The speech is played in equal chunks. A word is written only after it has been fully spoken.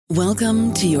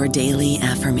Welcome to your daily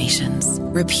affirmations.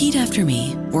 Repeat after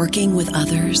me. Working with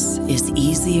others is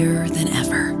easier than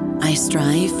ever. I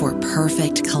strive for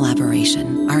perfect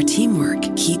collaboration. Our teamwork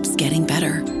keeps getting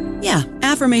better. Yeah,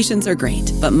 affirmations are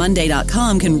great, but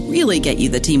Monday.com can really get you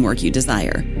the teamwork you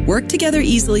desire. Work together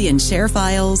easily and share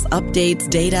files, updates,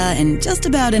 data, and just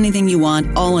about anything you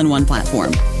want all in one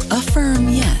platform. Affirm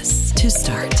yes to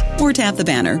start, or tap the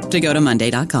banner to go to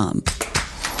Monday.com.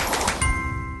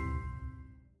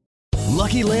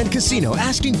 Lucky Land Casino,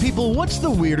 asking people, what's the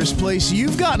weirdest place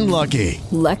you've gotten lucky?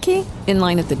 Lucky? In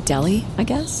line at the deli, I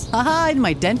guess? Aha, in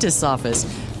my dentist's office.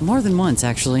 More than once,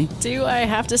 actually. Do I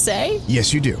have to say?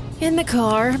 Yes, you do. In the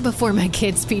car before my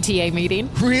kids' PTA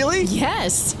meeting. Really?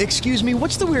 Yes. Excuse me,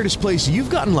 what's the weirdest place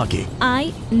you've gotten lucky?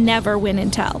 I never win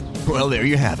and tell. Well, there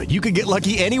you have it. You can get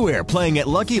lucky anywhere, playing at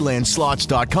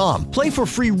LuckyLandSlots.com. Play for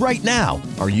free right now.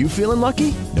 Are you feeling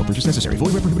lucky? No purchase necessary.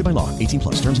 Void where prohibited by law. 18+.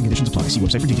 Terms and conditions apply. See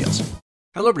website for details.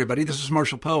 Hello, everybody. This is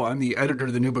Marshall Poe. I'm the editor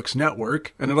of the New Books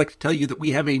Network, and I'd like to tell you that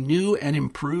we have a new and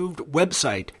improved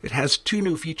website. It has two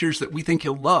new features that we think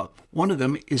you'll love. One of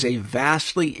them is a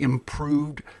vastly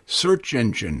improved search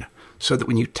engine, so that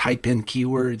when you type in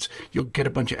keywords, you'll get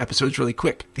a bunch of episodes really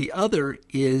quick. The other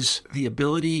is the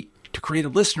ability to create a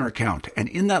listener account. And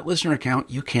in that listener account,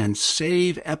 you can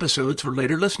save episodes for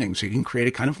later listening. So you can create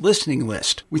a kind of listening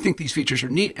list. We think these features are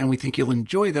neat, and we think you'll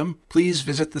enjoy them. Please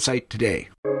visit the site today.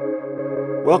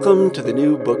 Welcome to the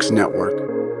New Books Network.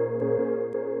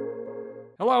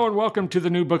 Hello and welcome to the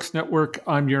New Books Network.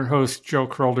 I'm your host, Joe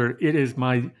Crolder. It is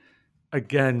my,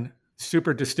 again,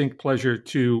 super distinct pleasure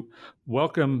to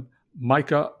welcome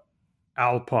Micah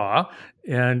Alpaugh.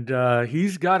 And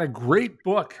he's got a great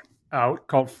book out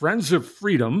called Friends of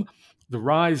Freedom, The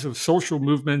Rise of Social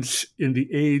Movements in the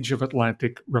Age of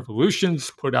Atlantic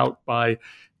Revolutions, put out by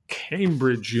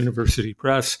Cambridge University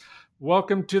Press.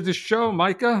 Welcome to the show,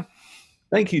 Micah.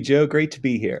 Thank you, Joe. Great to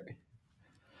be here.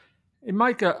 Hey,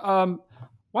 Micah,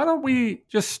 why don't we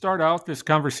just start out this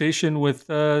conversation with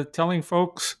telling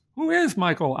folks, who is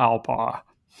Michael Alpaugh?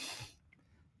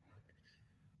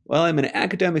 Well, I'm an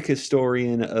academic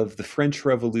historian of the French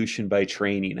Revolution by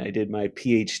training. I did my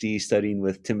PhD studying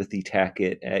with Timothy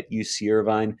Tackett at UC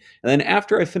Irvine. And then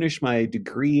after I finished my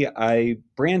degree, I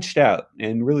branched out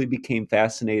and really became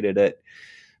fascinated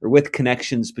with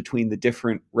connections between the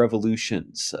different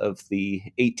revolutions of the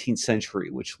 18th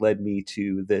century, which led me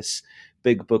to this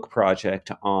big book project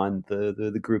on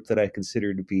the group that I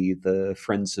consider to be the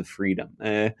Friends of Freedom.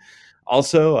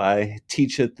 Also, I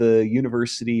teach at the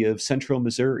University of Central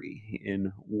Missouri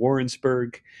in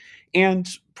Warrensburg, and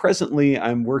presently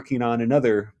I'm working on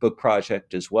another book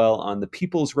project as well on the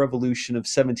People's Revolution of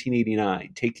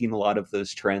 1789, taking a lot of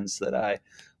those trends that I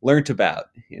learned about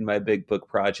in my big book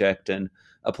project and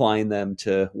applying them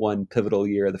to one pivotal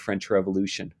year of the French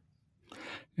Revolution.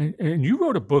 And you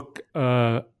wrote a book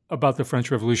about the French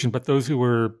Revolution, but those who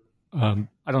were,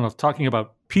 talking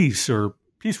about peace or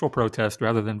peaceful protest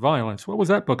rather than violence. What was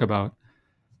that book about?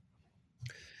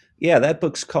 Yeah, that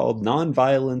book's called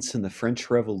Nonviolence in the French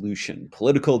Revolution,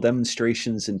 Political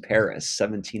Demonstrations in Paris,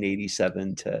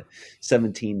 1787 to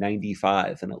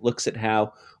 1795. And it looks at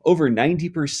how over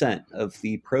 90% of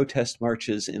the protest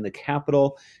marches in the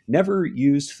capital never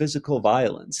used physical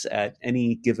violence at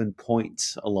any given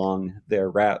point along their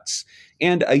routes.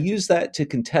 And I use that to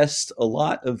contest a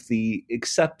lot of the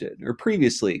accepted or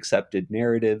previously accepted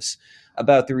narratives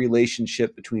about the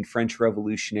relationship between French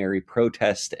revolutionary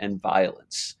protest and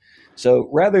violence. So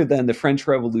rather than the French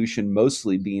Revolution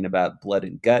mostly being about blood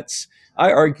and guts,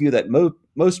 I argue that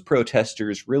most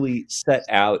protesters really set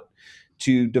out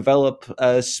to develop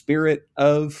a spirit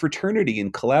of fraternity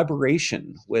and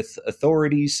collaboration with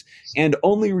authorities, and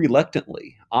only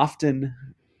reluctantly, often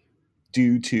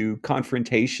due to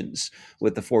confrontations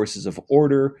with the forces of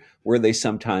order, where they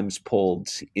sometimes pulled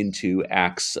into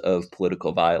acts of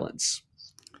political violence.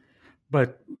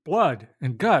 But blood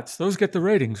and guts, those get the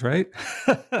ratings, right?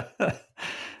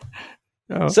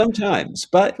 Sometimes.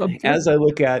 But as I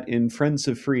look at in Friends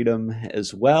of Freedom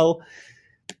as well,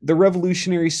 the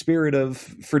revolutionary spirit of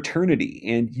fraternity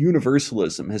and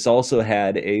universalism has also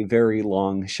had a very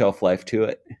long shelf life to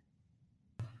it.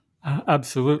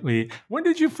 Absolutely. When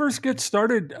did you first get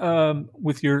started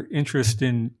with your interest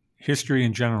in history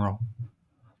in general?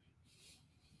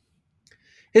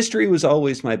 History was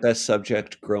always my best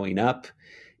subject growing up.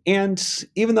 And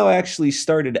even though I actually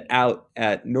started out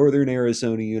at Northern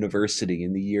Arizona University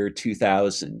in the year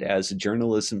 2000 as a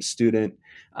journalism student,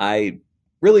 I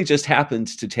really just happened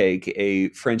to take a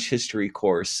French history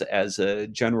course as a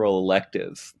general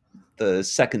elective the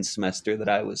second semester that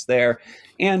I was there,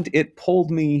 and it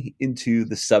pulled me into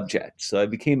the subject. So I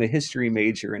became a history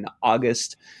major in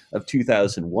August of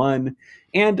 2001,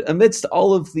 and amidst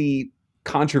all of the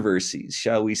controversies,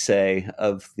 shall we say,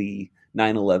 of the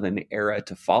 9/11 era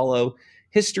to follow,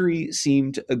 history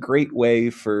seemed a great way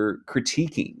for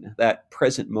critiquing that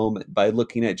present moment by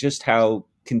looking at just how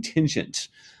contingent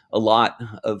a lot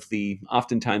of the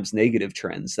oftentimes negative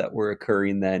trends that were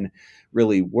occurring then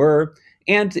really were.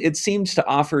 And it seemed to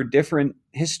offer different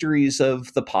histories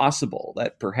of the possible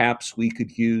that perhaps we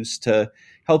could use to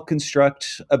help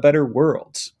construct a better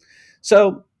world.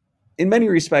 So, in many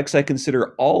respects, I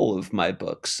consider all of my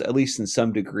books, at least in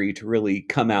some degree, to really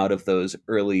come out of those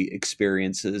early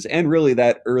experiences and really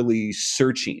that early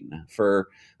searching for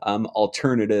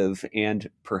alternative and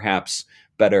perhaps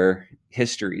better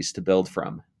histories to build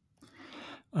from.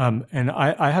 And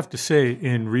I have to say,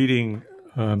 in reading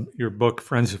your book,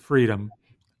 Friends of Freedom,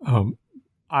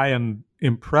 I am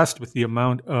impressed with the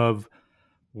amount of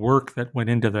work that went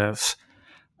into this.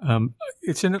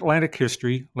 It's in Atlantic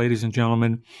history, ladies and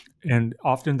gentlemen, and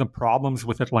often the problems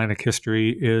with Atlantic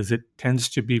history is it tends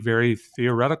to be very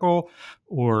theoretical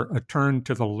or a turn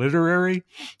to the literary.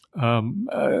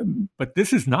 But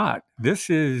this is not. This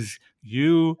is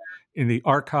you in the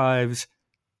archives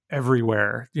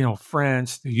everywhere.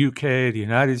 France, the UK, the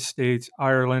United States,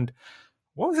 Ireland.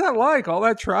 What was that like, all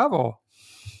that travel?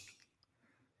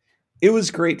 It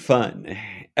was great fun.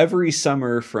 Every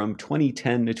summer from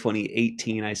 2010 to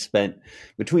 2018, I spent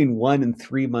between 1 and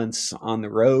 3 months on the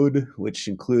road, which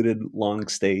included long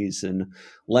stays in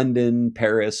London,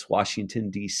 Paris,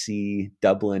 Washington, D.C.,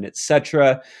 Dublin,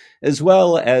 etc., as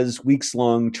well as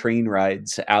weeks-long train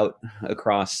rides out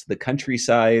across the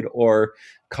countryside or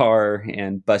car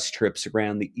and bus trips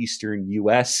around the eastern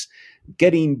U.S.,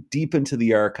 getting deep into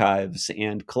the archives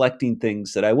and collecting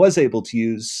things that I was able to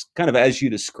use, kind of as you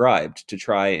described, to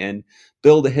try and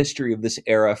build a history of this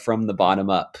era from the bottom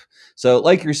up. So,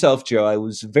 like yourself, Joe, I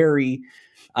was very,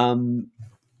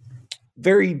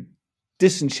 very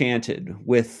disenchanted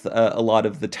with a lot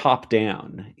of the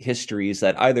top-down histories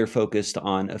that either focused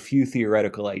on a few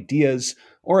theoretical ideas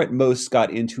or at most got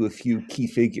into a few key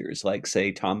figures like,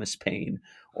 say, Thomas Paine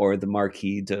or the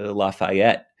Marquis de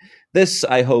Lafayette. This,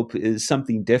 I hope, is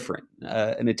something different,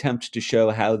 an attempt to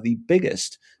show how the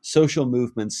biggest social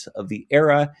movements of the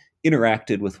era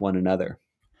interacted with one another.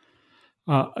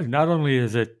 Not only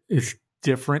is it's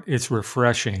different, it's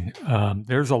refreshing.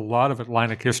 There's a lot of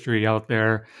Atlantic history out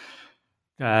there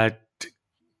that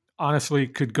honestly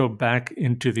could go back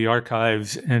into the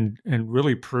archives and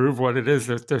really prove what it is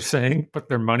that they're saying, put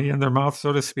their money in their mouth,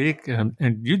 so to speak.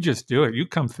 And you just do it. You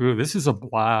come through. This is a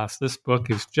blast. This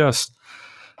book is just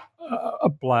a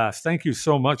blast. Thank you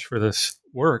so much for this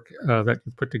work that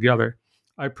you put together.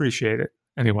 I appreciate it.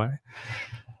 Anyway.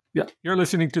 Yeah, you're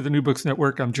listening to the New Books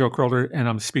Network. I'm Joe Crowder, and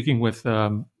I'm speaking with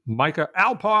Micah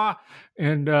Alpaugh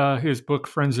and his book,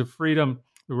 Friends of Freedom,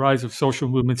 The Rise of Social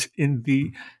Movements in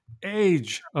the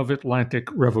Age of Atlantic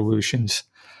Revolutions.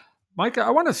 Micah, I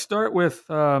want to start with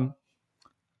a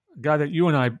guy that you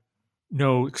and I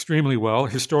know extremely well, a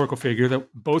historical figure that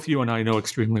both you and I know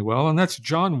extremely well, and that's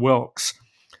John Wilkes.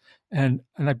 And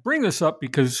I bring this up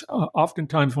because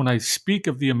oftentimes when I speak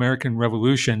of the American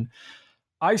Revolution,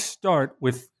 I start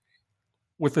with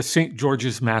the St.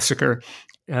 George's Massacre.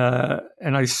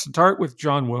 And I start with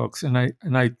John Wilkes, and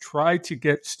I try to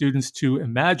get students to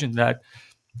imagine that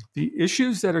the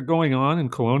issues that are going on in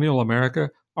colonial America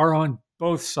are on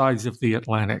both sides of the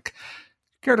Atlantic.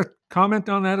 Care to comment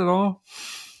on that at all?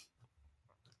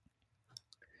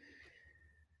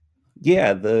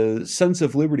 Yeah, the Sons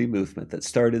of Liberty movement that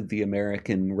started the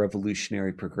American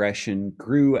revolutionary progression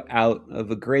grew out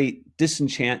of a great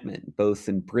disenchantment, both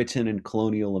in Britain and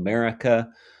colonial America,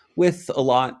 with a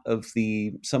lot of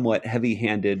the somewhat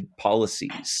heavy-handed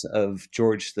policies of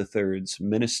George III's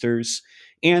ministers.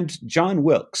 And John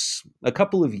Wilkes, a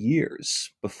couple of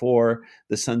years before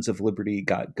the Sons of Liberty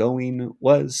got going,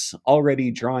 was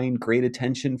already drawing great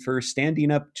attention for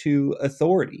standing up to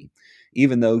authority,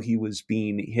 even though he was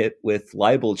being hit with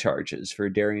libel charges for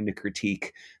daring to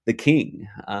critique the king,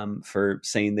 for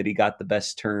saying that he got the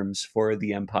best terms for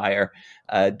the empire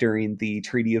during the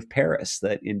Treaty of Paris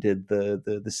that ended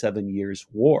the 7 Years'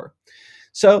 War.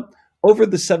 So over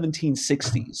the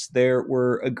 1760s, there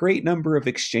were a great number of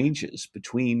exchanges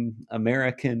between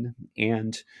American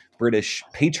and British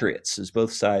patriots, as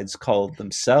both sides called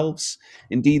themselves.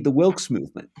 Indeed, the Wilkes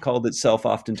movement called itself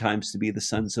oftentimes to be the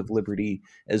Sons of Liberty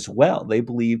as well. They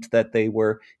believed that they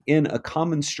were in a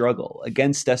common struggle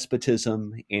against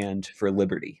despotism and for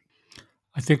liberty.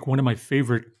 I think one of my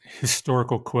favorite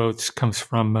historical quotes comes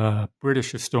from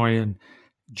British historian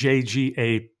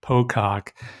J.G.A.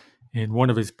 Pocock. In one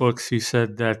of his books, he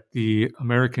said that the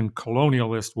American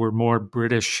colonialists were more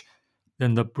British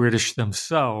than the British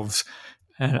themselves.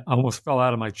 And I almost fell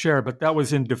out of my chair, but that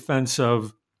was in defense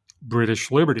of British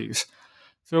liberties.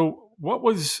 So what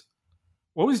was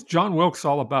John Wilkes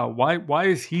all about? Why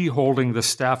is he holding the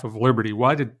staff of liberty?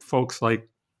 Why did folks like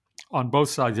on both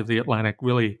sides of the Atlantic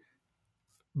really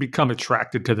become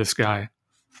attracted to this guy?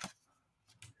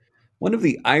 One of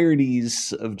the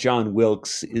ironies of John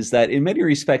Wilkes is that in many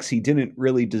respects, he didn't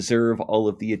really deserve all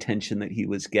of the attention that he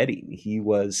was getting. He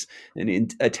was an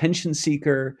attention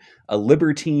seeker, a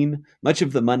libertine. Much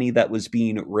of the money that was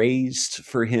being raised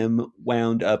for him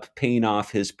wound up paying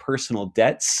off his personal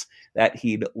debts that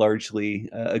he'd largely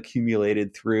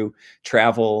accumulated through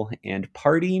travel and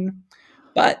partying.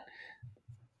 But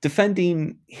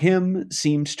defending him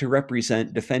seems to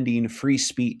represent defending free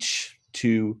speech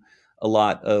to a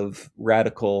lot of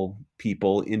radical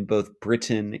people in both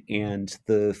Britain and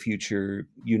the future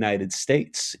United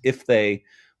States. If they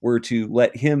were to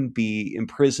let him be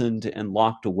imprisoned and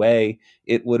locked away,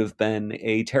 it would have been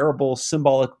a terrible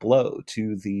symbolic blow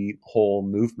to the whole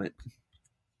movement.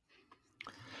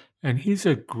 And he's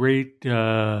a great.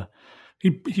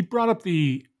 He brought up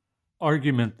the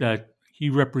argument that he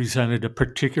represented a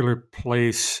particular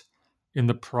place in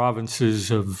the provinces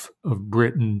of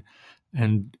Britain,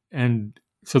 and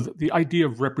so the idea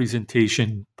of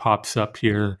representation pops up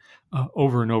here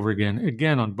over and over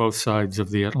again on both sides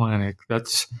of the Atlantic.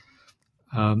 That's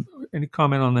any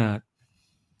comment on that?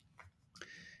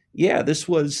 Yeah, this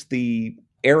was the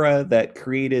era that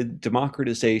created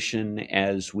democratization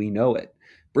as we know it.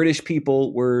 British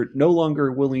people were no longer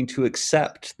willing to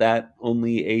accept that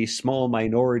only a small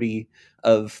minority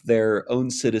of their own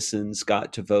citizens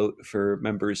got to vote for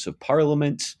members of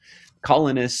parliament.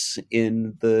 Colonists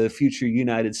in the future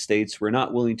United States were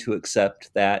not willing to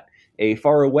accept that a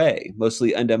far away,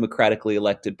 mostly undemocratically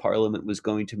elected parliament was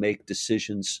going to make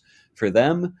decisions for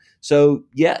them. So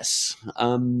yes,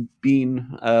 being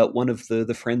one of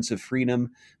the Friends of Freedom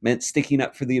meant sticking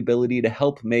up for the ability to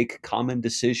help make common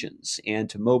decisions and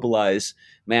to mobilize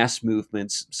mass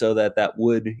movements so that that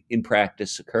would, in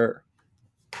practice, occur.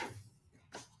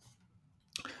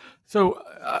 So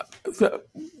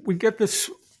we get this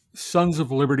Sons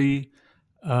of Liberty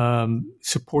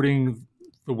supporting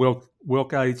the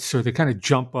Wilkites, so they kind of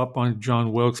jump up on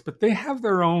John Wilkes, but they have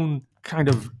their own kind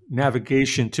of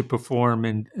navigation to perform.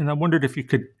 And I wondered if you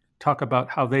could talk about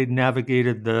how they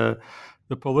navigated the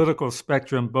political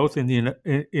spectrum, both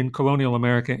in colonial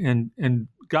America and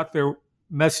got their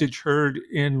message heard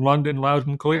in London loud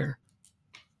and clear.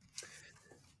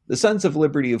 The Sons of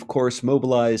Liberty, of course,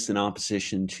 mobilized in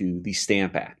opposition to the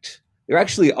Stamp Act. There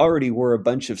actually already were a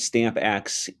bunch of Stamp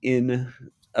Acts in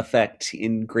effect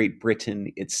in Great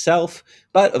Britain itself,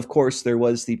 but of course there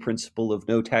was the principle of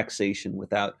no taxation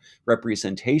without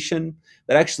representation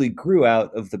that actually grew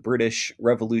out of the British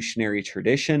revolutionary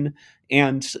tradition,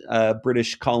 and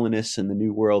British colonists in the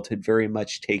New World had very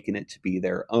much taken it to be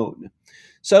their own.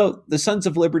 So the Sons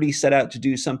of Liberty set out to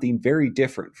do something very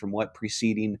different from what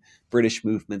preceding British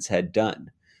movements had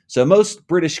done. So most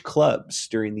British clubs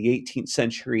during the 18th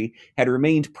century had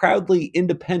remained proudly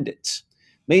independent.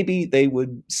 Maybe they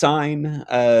would sign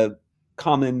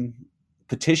common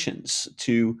petitions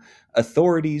to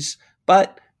authorities,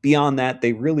 but beyond that,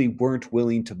 they really weren't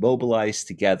willing to mobilize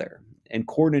together and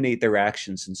coordinate their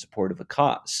actions in support of a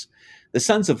cause. The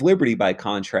Sons of Liberty, by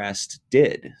contrast,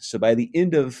 did. So by the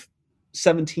end of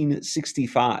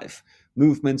 1765,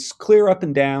 movements clear up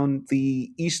and down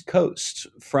the East Coast,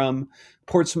 from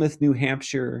Portsmouth, New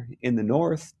Hampshire in the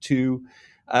north to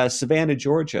Savannah,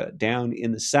 Georgia, down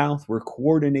in the south, were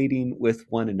coordinating with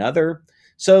one another.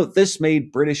 So this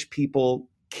made British people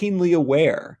keenly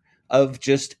aware of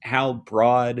just how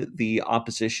broad the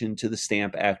opposition to the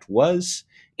Stamp Act was,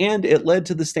 and it led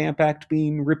to the Stamp Act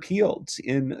being repealed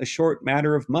in a short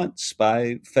matter of months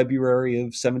by February of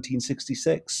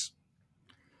 1766.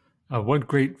 One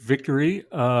great victory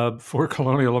for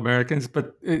colonial Americans,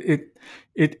 but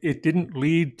it didn't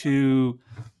lead to,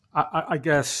 I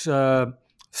guess,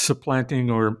 supplanting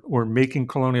or making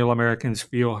colonial Americans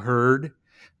feel heard.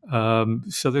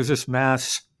 So there's this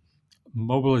mass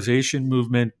mobilization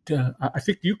movement. I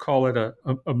think you call it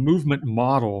a movement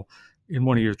model in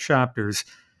one of your chapters,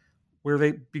 where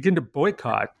they begin to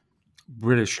boycott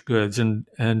British goods, and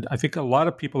I think a lot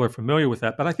of people are familiar with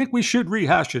that. But I think we should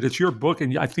rehash it. It's your book,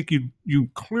 and I think you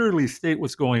clearly state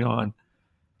what's going on.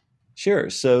 Sure.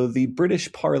 So the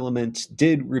British Parliament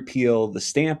did repeal the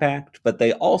Stamp Act, but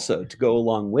they also, to go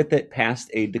along with it,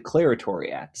 passed a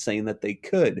declaratory act saying that they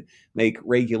could make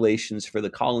regulations for the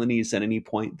colonies at any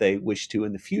point they wish to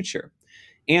in the future.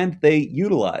 And they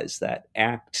utilized that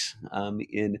act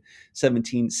in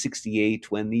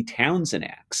 1768 when the Townshend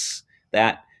Acts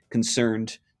that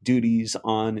concerned duties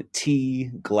on tea,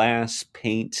 glass,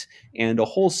 paint, and a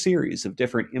whole series of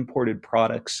different imported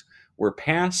products were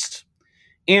passed.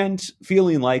 And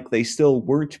feeling like they still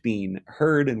weren't being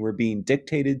heard and were being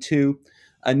dictated to,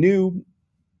 a new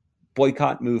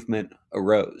boycott movement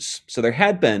arose. So there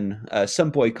had been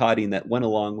some boycotting that went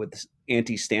along with the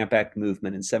anti-Stamp Act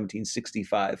movement in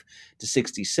 1765 to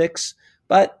 66,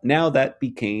 but now that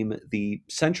became the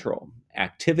central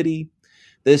activity.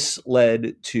 This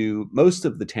led to most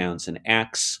of the Townshend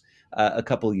Acts a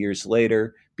couple years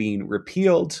later being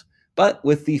repealed, but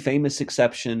with the famous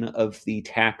exception of the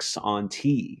tax on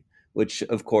tea, which,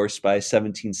 of course, by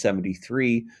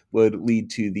 1773 would lead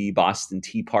to the Boston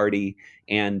Tea Party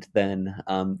and then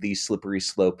the slippery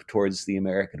slope towards the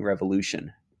American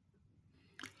Revolution.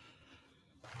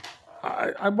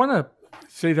 I want to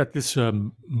say that this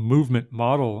movement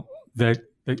model that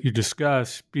you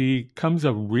discuss becomes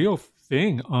a real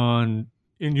thing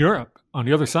in Europe on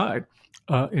the other side.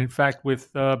 In fact,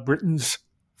 with Britain's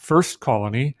first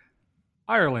colony,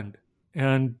 Ireland,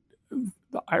 and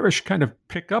the Irish kind of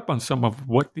pick up on some of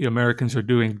what the Americans are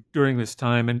doing during this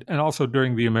time and also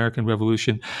during the American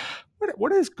Revolution.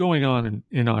 What is going on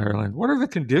in Ireland? What are the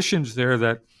conditions there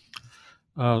that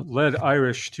led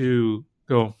Irish to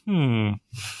go,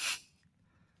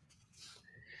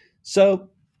 So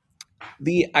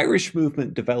the Irish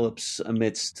movement develops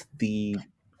amidst the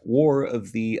War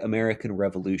of the American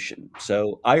Revolution.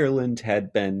 So Ireland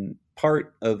had been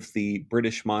part of the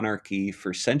British monarchy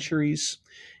for centuries,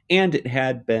 and it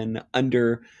had been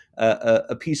under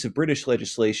a piece of British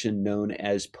legislation known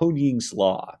as Poyning's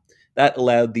Law. That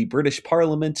allowed the British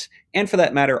Parliament, and for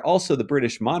that matter, also the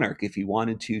British monarch, if he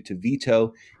wanted to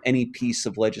veto any piece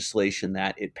of legislation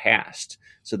that it passed.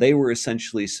 So they were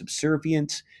essentially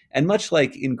subservient. And much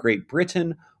like in Great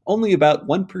Britain, only about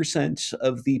 1%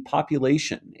 of the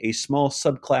population, a small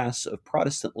subclass of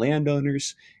Protestant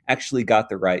landowners, actually got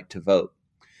the right to vote.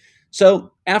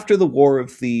 So after the War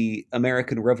of the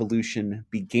American Revolution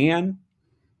began,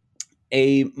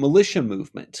 a militia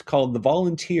movement called the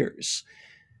Volunteers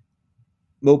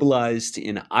mobilized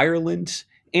in Ireland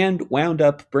and wound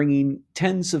up bringing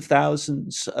tens of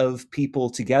thousands of people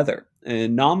together,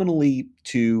 nominally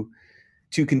to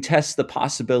contest the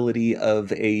possibility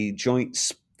of a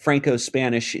joint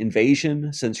Franco-Spanish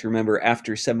invasion, since remember,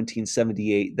 after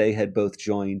 1778, they had both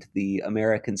joined the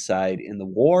American side in the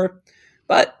war.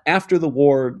 But after the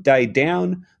war died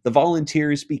down, the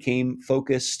Volunteers became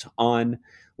focused on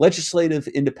legislative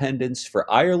independence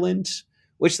for Ireland,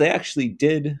 which they actually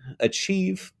did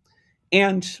achieve,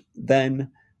 and then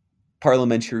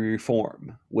parliamentary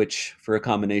reform, which, for a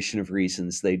combination of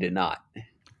reasons, they did not.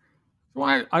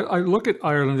 Well, I look at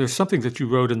Ireland. There's something that you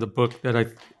wrote in the book that I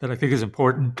think is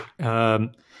important.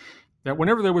 That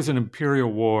whenever there was an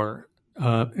imperial war,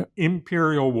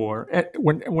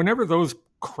 whenever those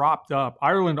cropped up,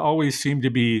 Ireland always seemed to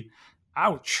be,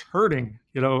 hurting.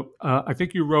 I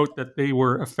think you wrote that they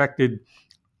were affected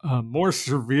more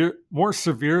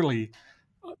severely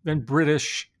than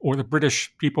British or the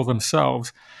British people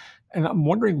themselves. And I'm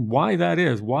wondering why that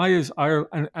is. Why is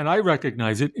Ireland? And I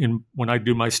recognize it when I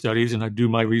do my studies and I do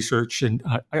my research, and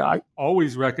I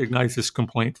always recognize this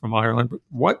complaint from Ireland.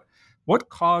 But what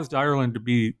caused Ireland to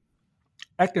be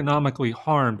economically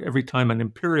harmed every time an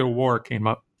imperial war came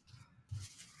up?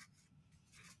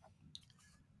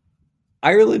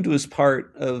 Ireland was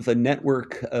part of a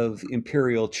network of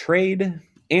imperial trade,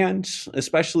 and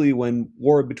especially when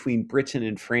war between Britain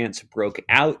and France broke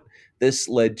out, this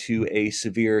led to a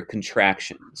severe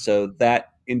contraction. So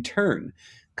that in turn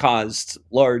caused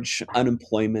large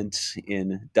unemployment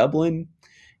in Dublin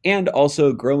and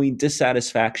also growing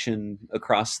dissatisfaction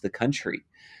across the country.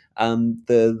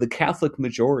 The Catholic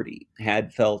majority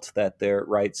had felt that their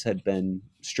rights had been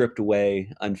stripped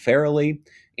away unfairly,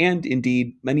 and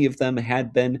indeed, many of them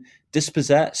had been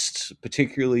dispossessed,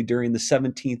 particularly during the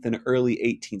 17th and early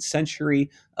 18th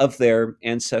century, of their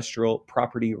ancestral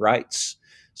property rights.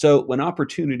 So when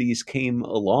opportunities came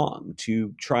along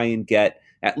to try and get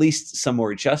at least some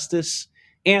more justice,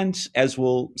 and as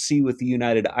we'll see with the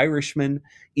United Irishmen,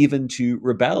 even to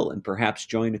rebel and perhaps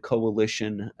join a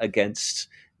coalition against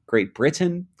Great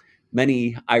Britain,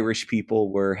 many Irish people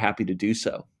were happy to do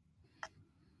so.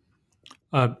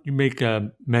 You make a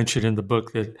mention in the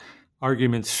book that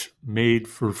arguments made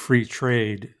for free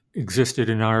trade existed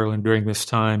in Ireland during this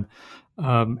time.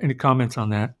 Any comments on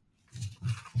that?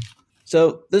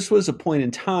 So, this was a point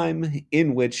in time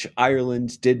in which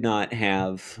Ireland did not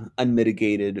have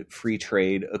unmitigated free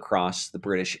trade across the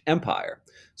British Empire.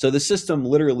 So, the system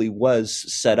literally was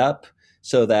set up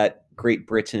so that Great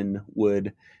Britain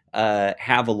would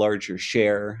have a larger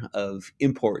share of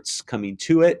imports coming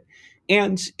to it.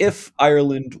 And if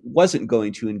Ireland wasn't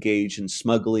going to engage in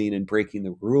smuggling and breaking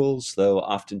the rules, though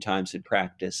oftentimes in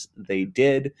practice they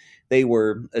did, they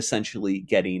were essentially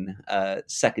getting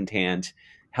secondhand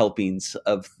helpings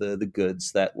of the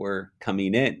goods that were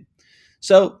coming in.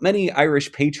 So many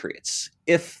Irish patriots,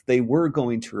 if they were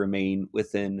going to remain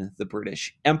within the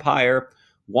British Empire,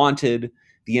 wanted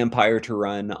the empire to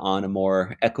run on a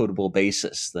more equitable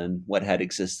basis than what had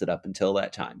existed up until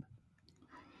that time.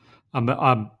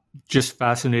 I'm just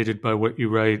fascinated by what you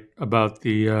write about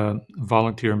the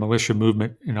volunteer militia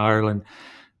movement in Ireland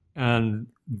and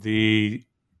the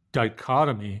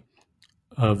dichotomy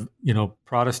of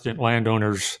Protestant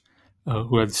landowners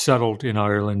who had settled in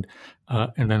Ireland,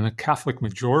 and then a Catholic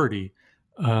majority.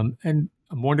 And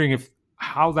I'm wondering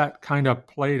how that kind of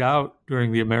played out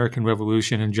during the American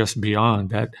Revolution and just beyond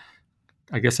that.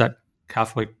 I guess that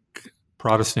Catholic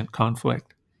Protestant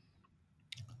conflict.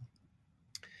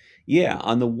 Yeah,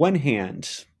 on the one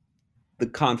hand, the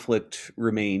conflict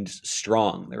remained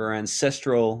strong. There were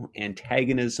ancestral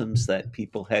antagonisms that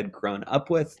people had grown up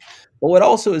with. But what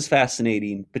also is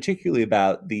fascinating, particularly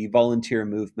about the volunteer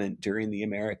movement during the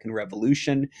American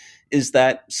Revolution, is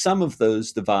that some of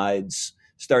those divides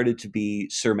started to be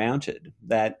surmounted,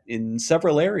 that in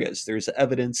several areas there's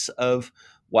evidence of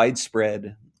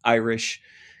widespread Irish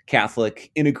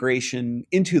Catholic integration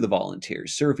into the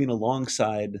volunteers, serving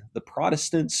alongside the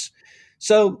Protestants.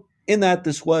 So in that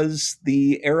this was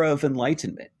the era of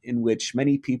enlightenment in which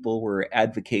many people were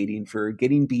advocating for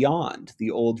getting beyond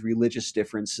the old religious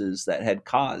differences that had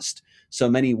caused so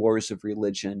many wars of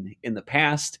religion in the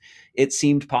past. It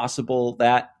seemed possible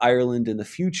that Ireland in the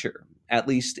future, at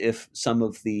least if some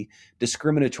of the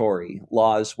discriminatory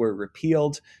laws were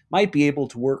repealed, might be able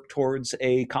to work towards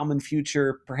a common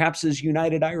future, perhaps as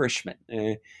United Irishmen,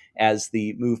 as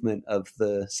the movement of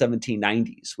the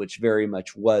 1790s, which very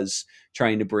much was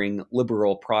trying to bring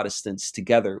liberal Protestants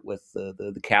together with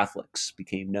the Catholics,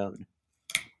 became known.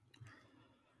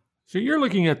 So you're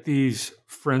looking at these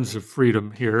Friends of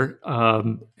Freedom here,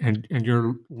 and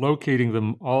you're locating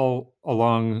them all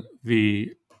along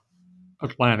the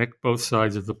Atlantic, both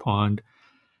sides of the pond.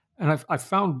 And I've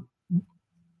found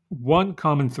one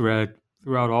common thread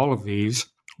throughout all of these,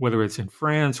 whether it's in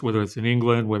France, whether it's in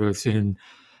England, whether it's in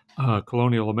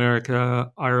colonial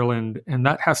America, Ireland, and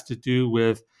that has to do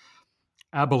with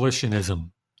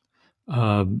abolitionism.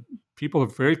 People are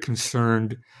very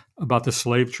concerned about the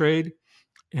slave trade.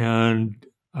 And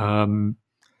can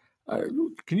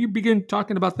you begin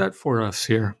talking about that for us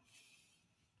here?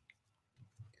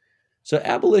 So,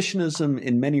 abolitionism,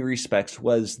 in many respects,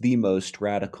 was the most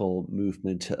radical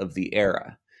movement of the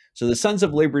era. So, the Sons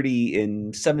of Liberty in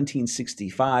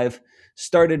 1765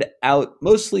 started out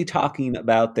mostly talking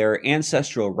about their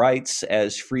ancestral rights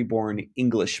as freeborn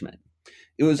Englishmen.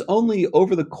 It was only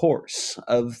over the course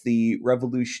of the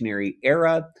Revolutionary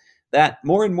era that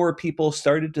more and more people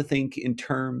started to think in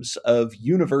terms of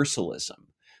universalism,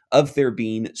 of there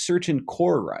being certain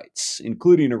core rights,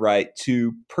 including a right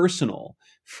to personal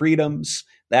freedoms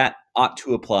that ought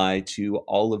to apply to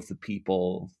all of the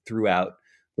people throughout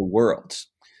the world.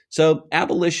 So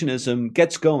abolitionism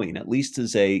gets going, at least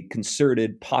as a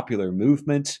concerted popular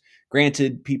movement.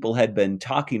 Granted, people had been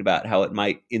talking about how it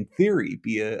might, in theory,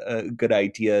 be a good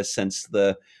idea since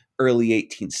the early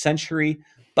 18th century,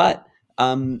 but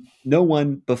no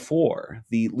one before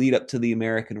the lead up to the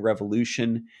American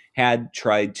Revolution had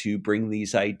tried to bring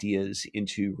these ideas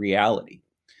into reality.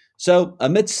 So,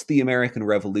 amidst the American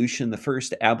Revolution, the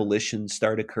first abolitions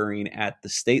start occurring at the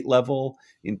state level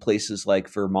in places like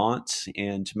Vermont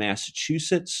and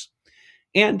Massachusetts.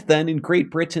 And then in Great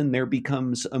Britain, there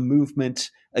becomes a movement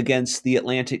against the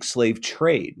Atlantic slave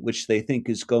trade, which they think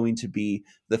is going to be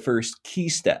the first key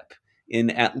step in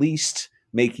at least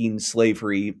making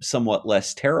slavery somewhat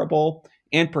less terrible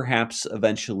and perhaps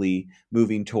eventually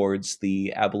moving towards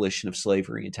the abolition of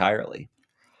slavery entirely.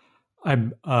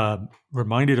 I'm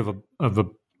reminded of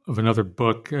another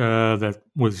book that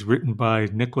was written by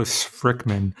Nicholas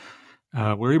Frickman,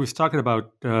 where he was talking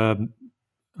about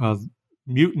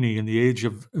mutiny in the age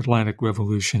of Atlantic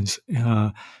revolutions.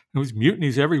 There was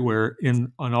mutinies everywhere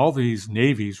on all these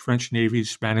navies: French navies,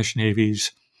 Spanish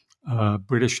navies,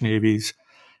 British navies,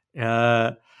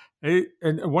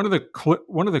 And one of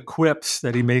the quips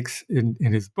that he makes in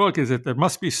his book is that there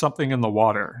must be something in the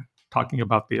water, talking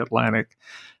about the Atlantic.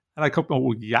 And I go,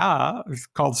 well, yeah, it's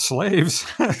called slaves.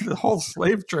 The whole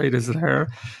slave trade is there,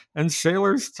 and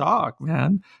sailors talk,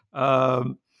 man.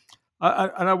 And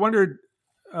I wondered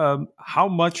how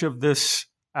much of this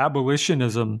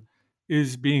abolitionism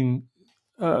is being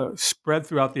spread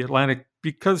throughout the Atlantic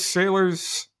because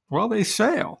sailors, well, they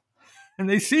sail and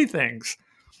they see things.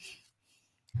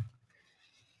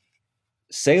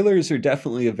 Sailors are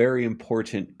definitely a very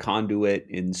important conduit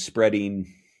in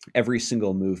spreading every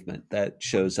single movement that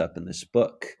shows up in this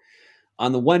book.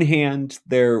 On the one hand,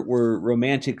 there were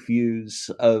romantic views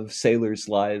of sailors'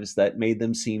 lives that made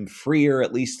them seem freer,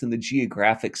 at least in the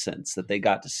geographic sense, that they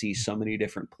got to see so many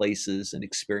different places and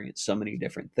experience so many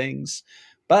different things.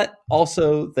 But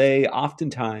also, they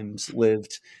oftentimes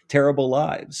lived terrible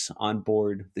lives on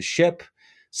board the ship,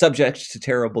 subject to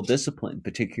terrible discipline,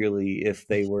 particularly if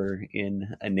they were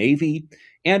in a navy.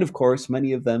 And of course,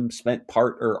 many of them spent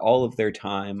part or all of their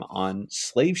time on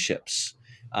slave ships,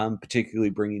 particularly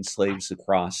bringing slaves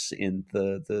across in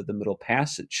the Middle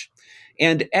Passage.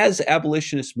 And as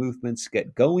abolitionist movements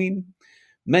get going,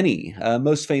 many,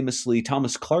 most famously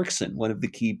Thomas Clarkson, one of the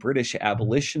key British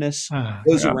abolitionists,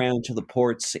 goes around to the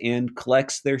ports and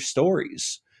collects their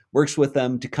stories, works with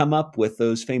them to come up with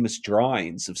those famous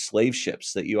drawings of slave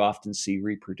ships that you often see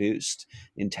reproduced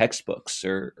in textbooks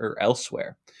or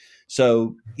elsewhere.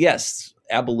 So, yes,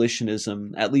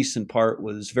 abolitionism, at least in part,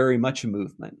 was very much a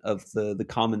movement of the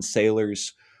common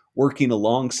sailors working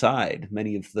alongside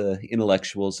many of the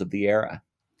intellectuals of the era.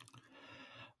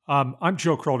 I'm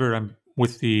Joe Crowder. I'm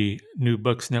with the New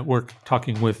Books Network,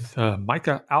 talking with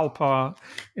Micah Alpaugh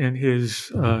in his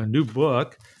new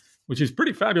book, which is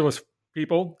pretty fabulous,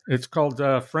 people. It's called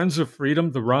Friends of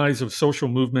Freedom, The Rise of Social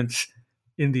Movements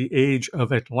in the Age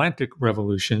of Atlantic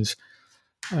Revolutions.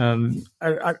 I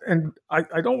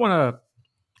don't want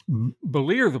to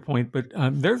belabor the point, but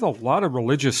there's a lot of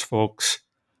religious folks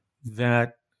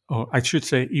that, or I should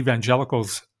say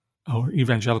evangelicals or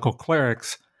evangelical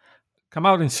clerics, come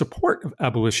out in support of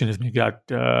abolitionism. You got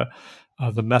the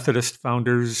Methodist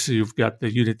founders, you've got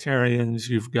the Unitarians,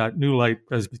 you've got New Light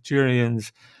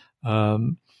Presbyterians.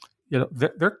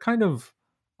 They're kind of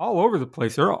all over the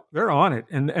place. They're on it,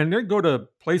 and they go to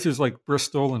places like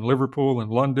Bristol and Liverpool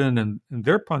and London, and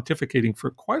they're pontificating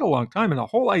for quite a long time. And the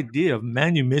whole idea of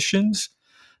manumissions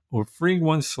or freeing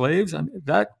one's slaves, I mean,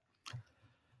 that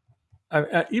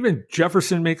even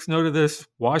Jefferson makes note of this.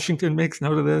 Washington makes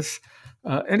note of this.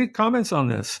 Any comments on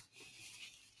this?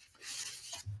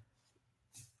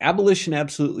 Abolition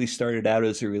absolutely started out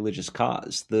as a religious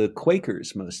cause. The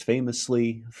Quakers, most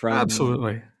famously, from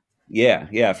Absolutely.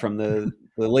 From the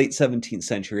late 17th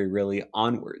century really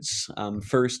onwards,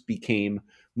 first became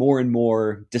more and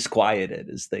more disquieted,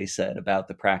 as they said, about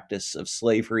the practice of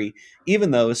slavery,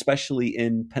 even though, especially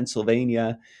in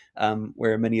Pennsylvania,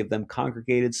 where many of them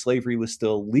congregated, slavery was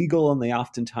still legal and they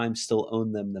oftentimes still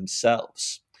owned them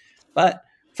themselves. But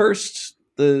first,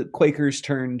 the Quakers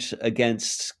turned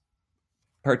against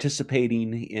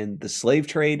participating in the slave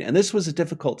trade. And this was a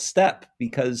difficult step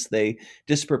because they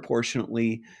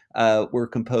disproportionately were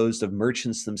composed of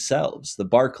merchants themselves. The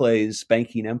Barclays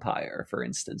banking empire, for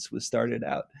instance, was started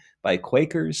out by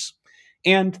Quakers.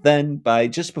 And then by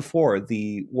just before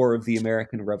the War of the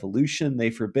American Revolution,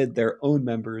 they forbid their own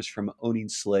members from owning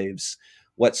slaves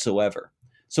whatsoever.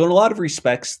 So in a lot of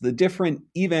respects, the different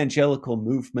evangelical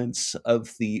movements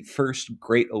of the First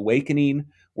Great Awakening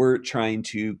were trying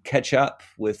to catch up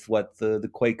with what the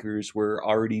Quakers were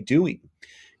already doing.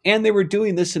 And they were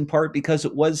doing this in part because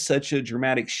it was such a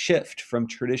dramatic shift from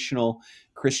traditional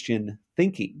Christian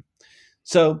thinking.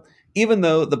 So even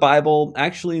though the Bible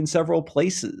actually in several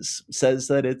places says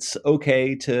that it's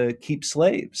okay to keep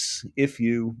slaves, if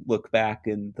you look back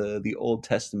in the Old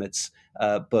Testament's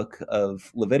book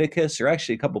of Leviticus, or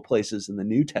actually a couple places in the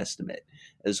New Testament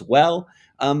as well,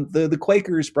 the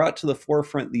Quakers brought to the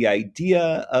forefront the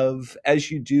idea of,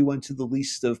 as you do unto the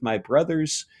least of my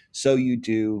brothers, so you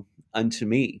do unto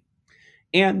me.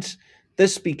 And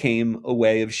this became a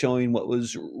way of showing what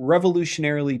was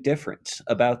revolutionarily different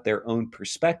about their own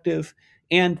perspective,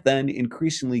 and then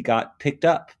increasingly got picked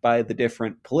up by the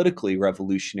different politically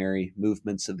revolutionary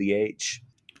movements of the age.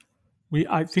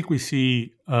 I think we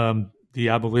see the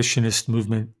abolitionist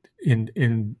movement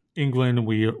in England.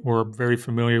 We were very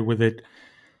familiar with it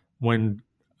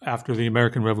after the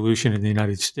American Revolution in the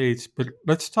United States. But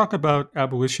let's talk about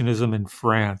abolitionism in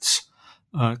France,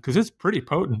 because it's pretty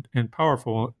potent and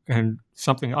powerful, and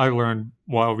something I learned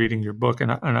while reading your book,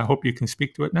 and I hope you can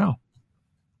speak to it now.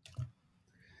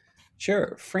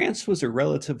 Sure. France was a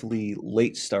relatively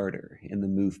late starter in the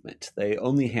movement. They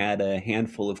only had a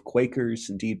handful of Quakers.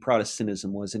 Indeed,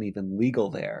 Protestantism wasn't even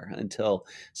legal there until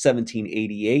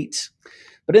 1788.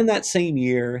 But in that same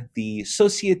year, the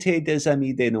Société des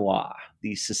Amis des Noirs,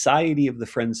 the Society of the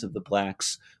Friends of the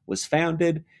Blacks, was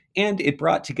founded, and it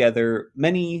brought together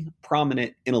many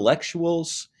prominent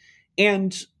intellectuals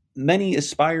and many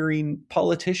aspiring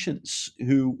politicians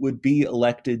who would be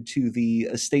elected to the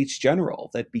Estates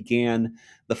General that began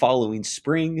the following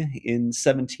spring in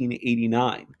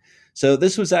 1789. So,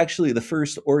 this was actually the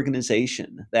first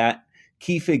organization that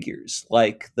key figures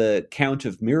like the Count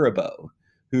of Mirabeau,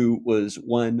 who was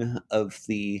one of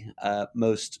the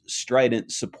most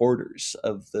strident supporters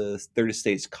of the Third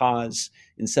Estate's cause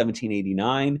in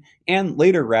 1789, and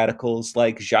later radicals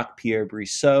like Jacques-Pierre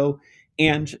Brissot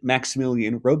and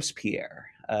Maximilien Robespierre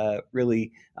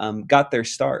really got their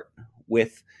start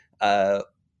with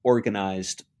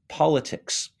organized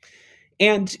politics.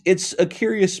 And it's a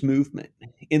curious movement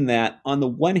in that, on the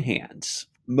one hand,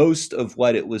 most of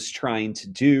what it was trying to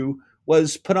do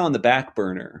was put on the back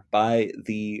burner by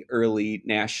the early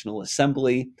National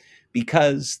Assembly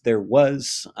because there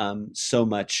was so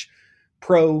much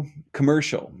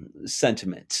pro-commercial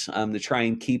sentiment to try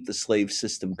and keep the slave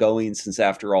system going, since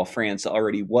after all, France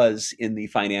already was in the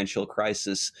financial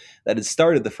crisis that had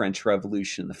started the French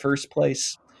Revolution in the first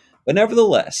place. But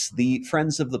nevertheless, the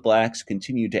Friends of the Blacks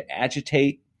continued to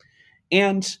agitate,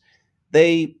 and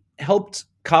they helped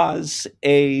cause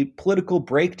a political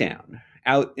breakdown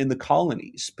out in the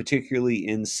colonies, particularly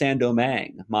in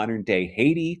Saint-Domingue, modern-day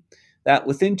Haiti, that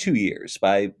within 2 years,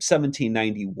 by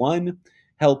 1791,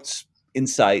 helped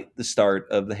incite the start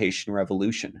of the Haitian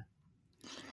Revolution.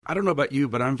 I don't know about you,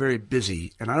 but I'm very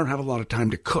busy and I don't have a lot of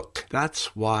time to cook.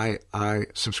 That's why I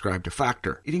subscribe to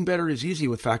Factor. Eating better is easy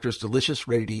with Factor's delicious,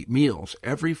 ready-to-eat meals.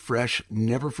 Every fresh,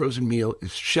 never frozen meal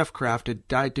is chef-crafted,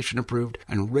 dietitian approved,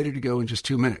 and ready to go in just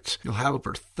 2 minutes. You'll have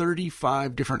over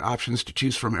 35 different options to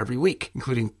choose from every week,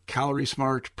 including Calorie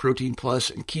Smart, Protein Plus,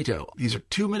 and Keto. These are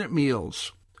 2-minute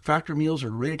meals. Factor meals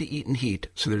are ready to eat and heat,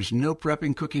 so there's no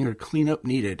prepping, cooking, or cleanup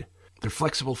needed. They're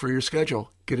flexible for your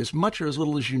schedule. Get as much or as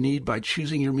little as you need by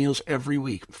choosing your meals every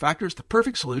week. Factor is the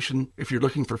perfect solution if you're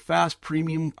looking for fast,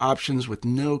 premium options with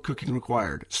no cooking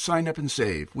required. Sign up and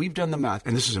save. We've done the math,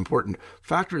 and this is important.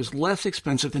 Factor is less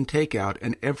expensive than takeout,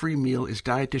 and every meal is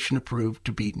dietitian approved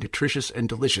to be nutritious and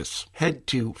delicious. Head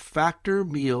to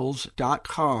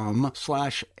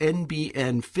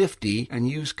factormeals.com/NBN50 and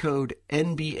use code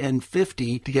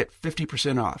NBN50 to get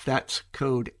 50% off. That's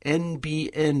code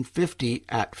NBN50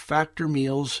 at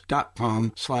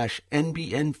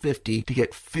factormeals.com/NBN50 to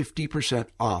get 50%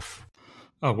 off.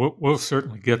 We'll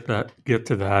certainly get to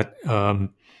that.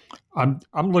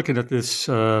 I'm looking at this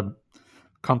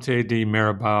Comte de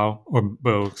Mirabeau,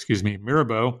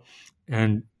 Mirabeau,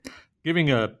 and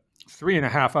giving a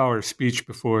 3.5-hour speech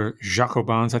before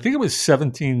Jacobins. I think it was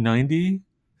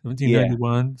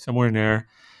 1791, somewhere in there.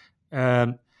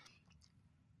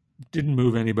 Didn't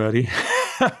move anybody.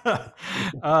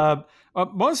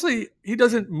 Mostly, he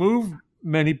doesn't move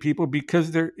many people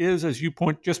because there is, as you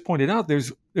pointed out,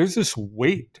 there's this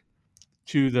weight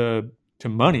to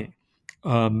money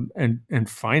and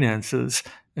finances,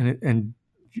 and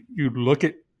you look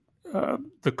at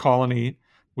the colony,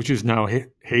 which is now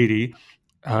Haiti,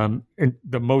 and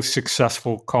the most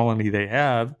successful colony they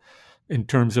have in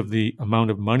terms of the amount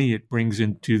of money it brings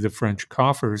into the French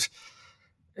coffers,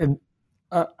 and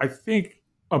I think.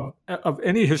 Of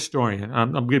any historian,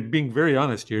 I'm being very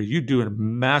honest here, you do a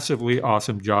massively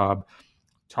awesome job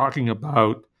talking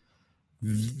about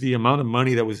the amount of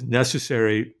money that was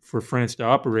necessary for France to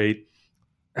operate,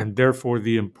 and therefore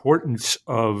the importance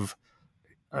of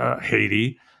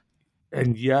Haiti.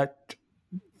 And yet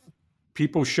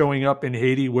people showing up in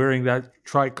Haiti wearing that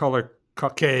tricolor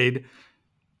cockade,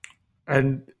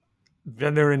 and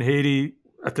then they're in Haiti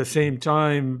at the same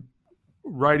time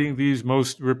writing these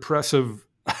most repressive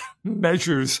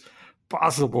measures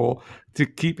possible to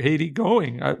keep Haiti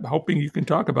going. I'm hoping you can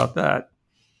talk about that.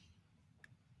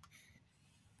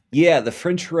 Yeah, the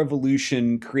French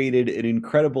Revolution created an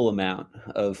incredible amount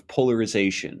of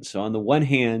polarization. So on the one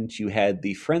hand, you had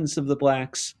the Friends of the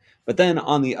Blacks, but then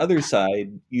on the other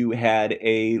side, you had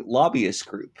a lobbyist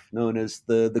group known as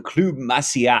the Club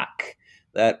Massiac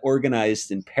that organized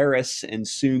in Paris and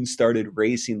soon started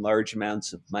raising large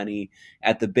amounts of money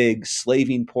at the big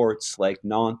slaving ports like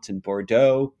Nantes and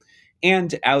Bordeaux,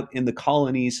 and out in the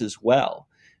colonies as well,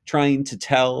 trying to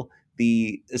tell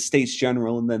the Estates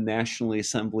General and the National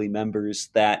Assembly members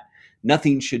that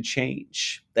nothing should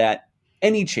change, that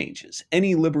any changes,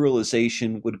 any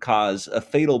liberalization would cause a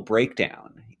fatal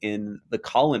breakdown in the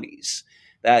colonies,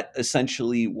 that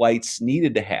essentially whites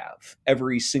needed to have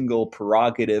every single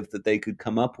prerogative that they could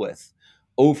come up with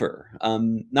over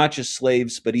not just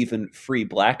slaves, but even free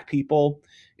black people,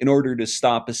 in order to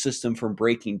stop a system from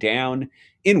breaking down,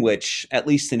 in which, at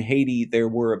least in Haiti, there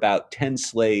were about 10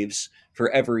 slaves for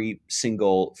every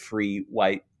single free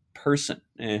white person.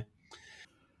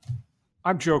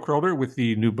 I'm Joe Crowder with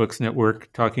the New Books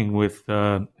Network, talking with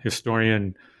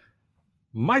historian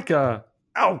Micah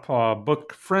Alpaugh,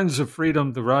 book Friends of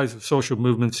Freedom, The Rise of Social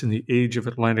Movements in the Age of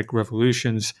Atlantic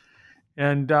Revolutions.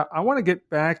 And I want to get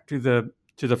back to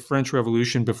the French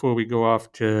Revolution before we go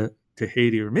off to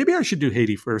Haiti, or maybe I should do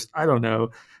Haiti first. I don't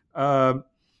know.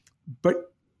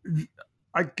 But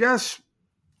I guess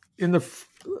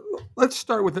let's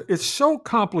start with it's so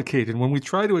complicated when we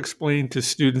try to explain to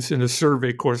students in a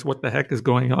survey course what the heck is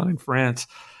going on in France.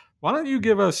 Why don't you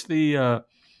give us the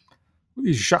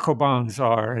these Jacobins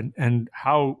are and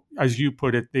how, as you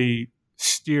put it, they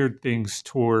steered things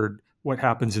toward what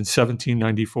happens in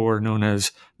 1794, known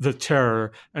as the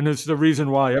Terror, and it's the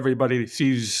reason why everybody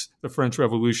sees the French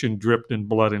Revolution dripped in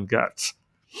blood and guts.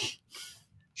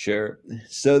 Sure.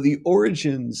 So the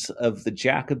origins of the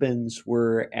Jacobins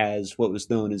were as what was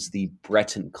known as the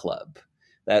Breton Club,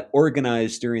 that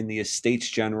organized during the Estates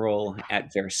General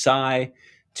at Versailles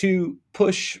to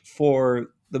push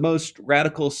for the most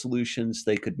radical solutions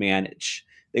they could manage.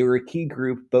 They were a key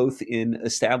group both in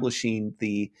establishing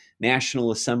the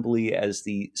National Assembly as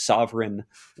the sovereign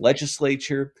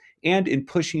legislature and in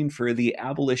pushing for the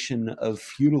abolition of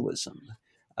feudalism.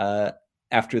 Uh,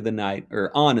 After the night,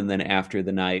 or on and then after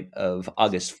the night of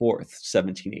August 4th,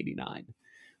 1789.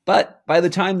 But by the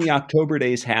time the October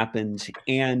Days happened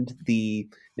and the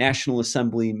National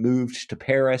Assembly moved to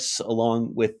Paris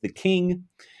along with the king,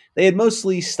 they had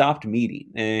mostly stopped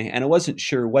meeting, and I wasn't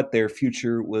sure what their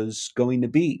future was going to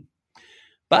be.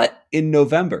 But in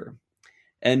November,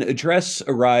 an address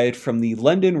arrived from the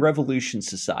London Revolution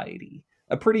Society,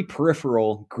 a pretty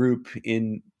peripheral group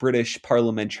in British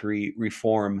parliamentary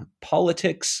reform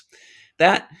politics,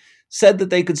 that said that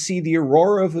they could see the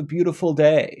aurora of a beautiful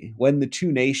day when the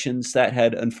two nations that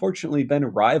had unfortunately been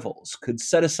rivals could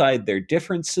set aside their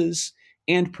differences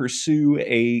and pursue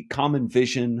a common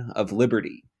vision of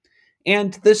liberty.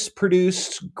 And this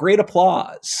produced great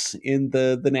applause in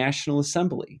the National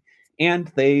Assembly.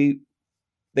 And they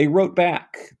wrote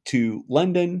back to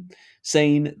London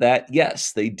saying that,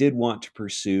 yes, they did want to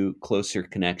pursue closer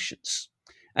connections.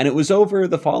 And it was over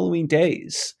the following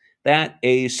days that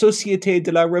a Société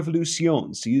de la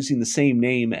Révolution, so using the same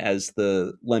name as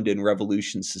the London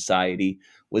Revolution Society,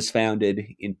 was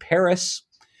founded in Paris.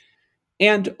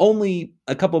 And only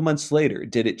a couple months later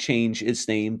did it change its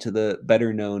name to the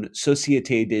better known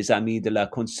Société des Amis de la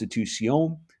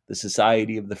Constitution, the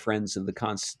Society of the Friends of the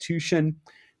Constitution,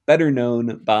 better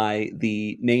known by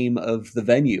the name of the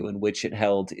venue in which it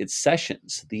held its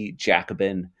sessions, the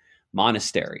Jacobin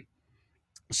Monastery.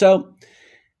 So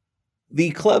the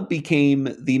club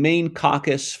became the main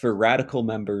caucus for radical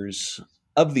members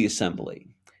of the assembly,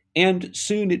 and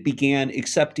soon it began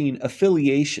accepting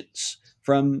affiliations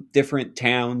from different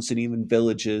towns and even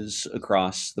villages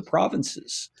across the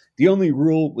provinces. The only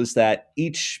rule was that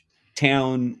each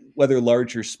town, whether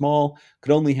large or small,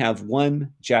 could only have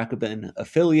one Jacobin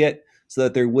affiliate so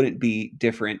that there wouldn't be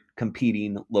different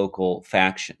competing local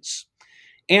factions.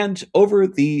 And over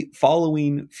the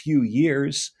following few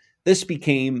years, this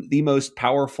became the most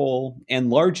powerful and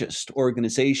largest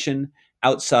organization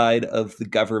outside of the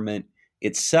government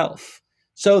itself.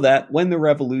 So that when the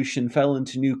revolution fell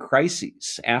into new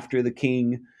crises, after the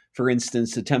king, for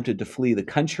instance, attempted to flee the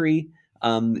country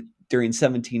during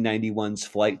 1791's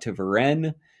flight to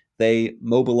Varennes, they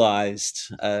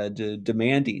mobilized,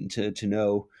 demanding to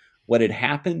know what had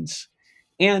happened.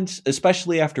 And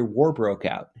especially after war broke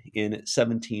out in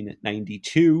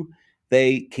 1792,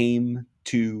 they came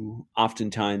to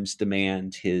oftentimes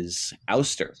demand his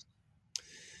ouster.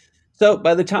 So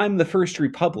by the time the First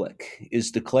Republic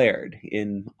is declared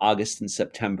in August and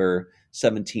September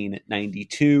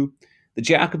 1792, the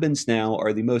Jacobins now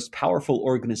are the most powerful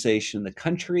organization in the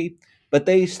country, but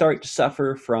they start to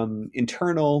suffer from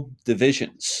internal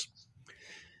divisions.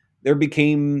 There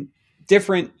became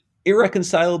different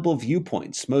irreconcilable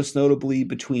viewpoints, most notably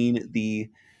between the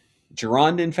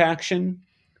Girondin faction,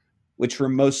 which were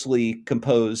mostly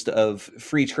composed of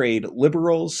free trade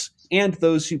liberals, and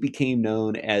those who became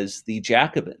known as the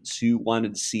Jacobins, who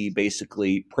wanted to see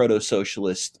basically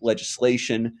proto-socialist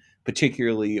legislation,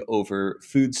 particularly over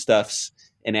foodstuffs,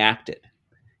 enacted.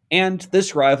 And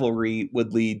this rivalry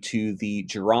would lead to the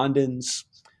Girondins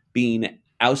being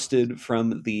ousted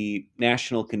from the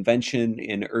National Convention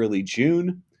in early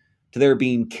June, to their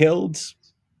being killed,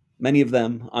 many of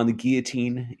them on the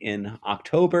guillotine in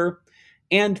October,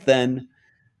 and then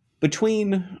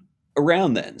between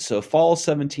around then, so fall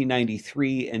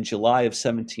 1793 and July of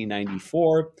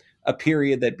 1794, a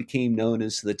period that became known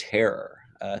as the Terror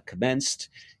commenced,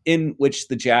 in which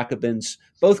the Jacobins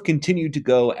both continued to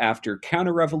go after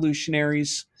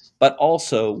counter-revolutionaries, but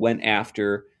also went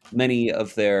after many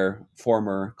of their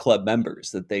former club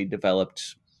members that they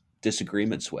developed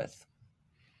disagreements with.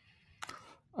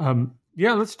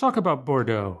 Yeah, let's talk about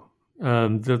Bordeaux.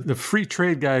 The free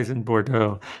trade guys in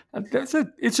Bordeaux.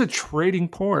 It's a trading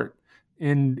port,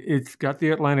 and it's got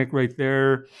the Atlantic right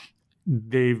there.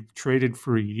 They've traded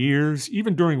for years,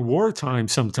 even during wartime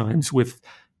sometimes with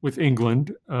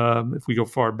England, if we go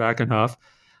far back enough.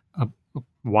 Uh,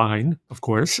 Wine, of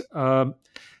course.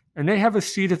 And they have a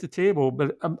seat at the table,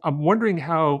 but I'm wondering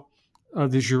how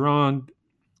the Gironde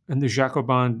and the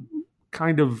Jacobins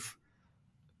kind of,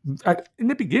 in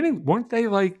the beginning, weren't they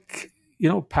like,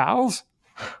 pals?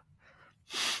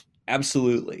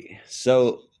 Absolutely.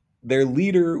 So their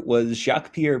leader was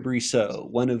Jacques-Pierre Brissot,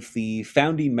 one of the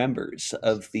founding members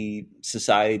of the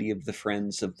Society of the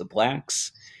Friends of the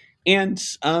Blacks. And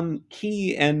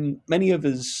he and many of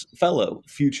his fellow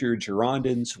future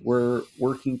Girondins were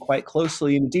working quite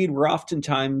closely, and indeed were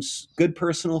oftentimes good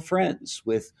personal friends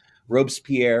with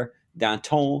Robespierre,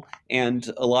 Danton,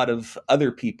 and a lot of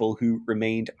other people who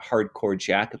remained hardcore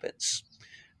Jacobins.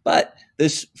 But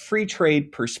this free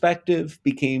trade perspective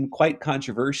became quite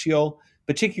controversial,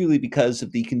 particularly because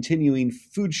of the continuing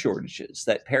food shortages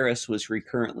that Paris was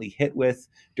recurrently hit with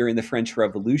during the French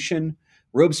Revolution.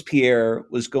 Robespierre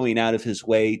was going out of his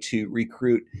way to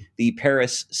recruit the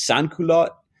Paris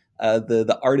sans-culottes,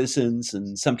 the artisans,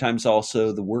 and sometimes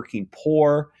also the working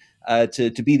poor,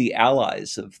 to be the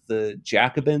allies of the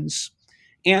Jacobins.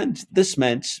 And this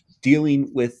meant dealing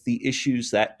with the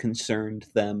issues that concerned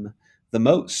them the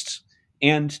most.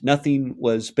 And nothing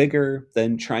was bigger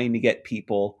than trying to get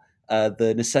people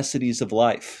the necessities of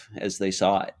life as they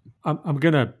saw it. I'm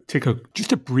going to take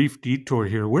just a brief detour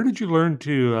here. Where did you learn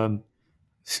to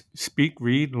speak,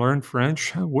 read, learn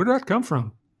French? Where did that come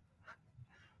from?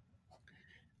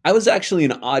 I was actually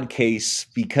an odd case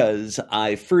because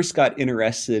I first got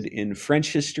interested in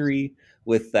French history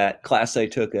with that class I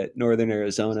took at Northern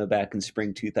Arizona back in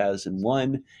spring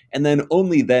 2001. And then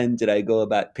only then did I go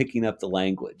about picking up the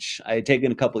language. I had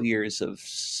taken a couple years of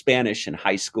Spanish in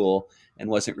high school and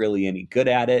wasn't really any good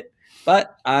at it.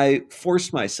 But I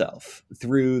forced myself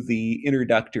through the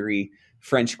introductory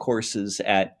French courses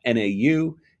at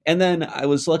NAU. And then I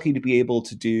was lucky to be able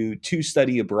to do 2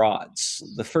 study abroads.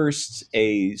 The first,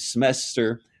 a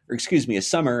summer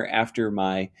after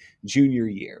my junior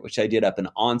year, which I did up in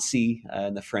Annecy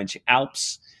in the French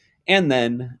Alps. And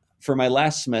then for my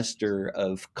last semester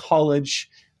of college,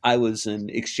 I was an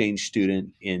exchange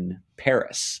student in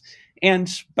Paris. And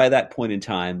by that point in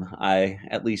time, I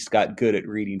at least got good at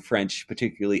reading French,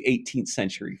 particularly 18th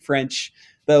century French,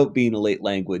 though being a late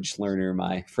language learner,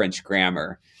 my French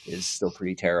grammar is still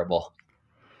pretty terrible.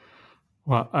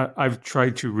 Well, I've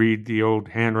tried to read the old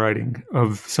handwriting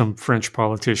of some French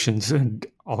politicians, and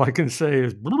all I can say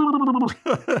is,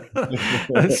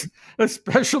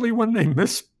 especially when they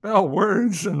misspell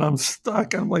words, and I'm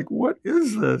stuck. I'm like, what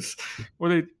is this?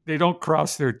 Well, they don't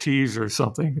cross their T's or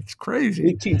something. It's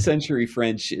crazy. 18th century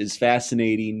French is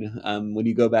fascinating when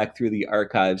you go back through the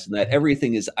archives, and that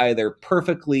everything is either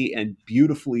perfectly and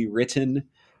beautifully written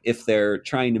if they're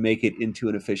trying to make it into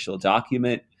an official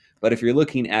document. But if you're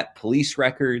looking at police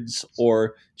records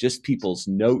or just people's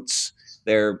notes,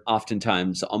 they're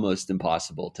oftentimes almost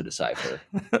impossible to decipher.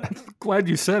 Glad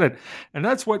you said it. And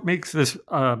that's what makes this,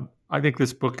 I think,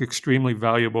 this book extremely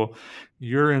valuable.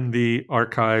 You're in the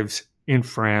archives in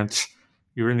France.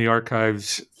 You're in the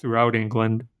archives throughout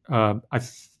England. I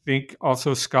think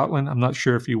also Scotland. I'm not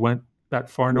sure if you went that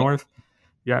far north.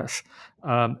 Yes.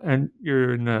 And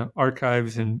you're in the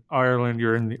archives in Ireland.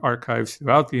 You're in the archives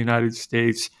throughout the United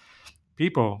States.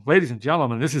 People, ladies and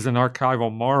gentlemen, this is an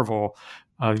archival marvel.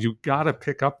 You got to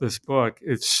pick up this book.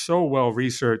 It's so well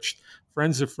researched.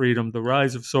 Friends of Freedom, The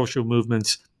Rise of Social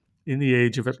Movements in the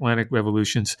Age of Atlantic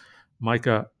Revolutions.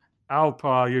 Micah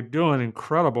Alpaugh, you're doing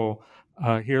incredible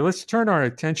here. Let's turn our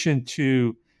attention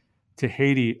to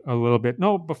Haiti a little bit.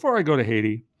 No, before I go to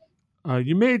Haiti,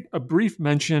 you made a brief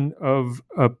mention of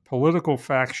a political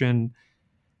faction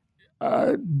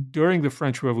during the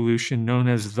French Revolution known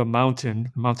as the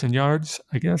Montagnards,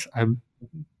 I guess.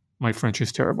 My French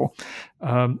is terrible.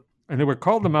 And they were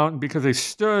called the Mountain because they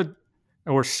stood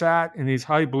or sat in these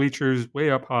high bleachers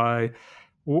way up high.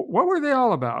 What were they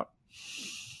all about?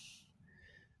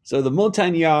 So the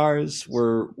Montagnards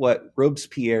were what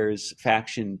Robespierre's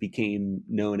faction became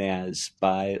known as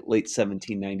by late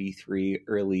 1793,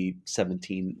 early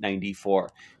 1794.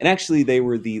 And actually, they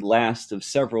were the last of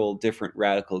several different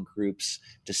radical groups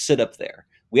to sit up there.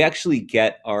 We actually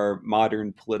get our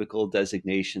modern political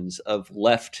designations of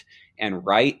left and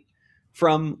right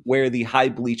from where the high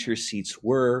bleacher seats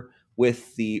were,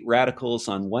 with the radicals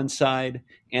on one side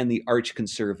and the arch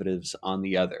conservatives on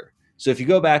the other. So if you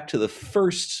go back to the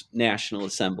first National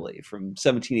Assembly from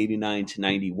 1789 to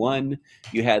 91,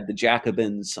 you had the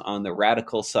Jacobins on the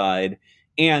radical side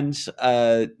and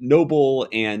noble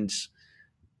and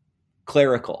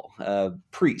clerical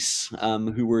priests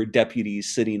who were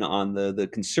deputies sitting on the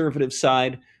conservative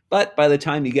side. But by the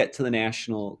time you get to the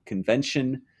National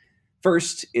Convention,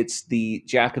 first, it's the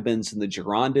Jacobins and the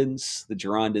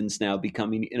Girondins now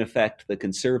becoming, in effect, the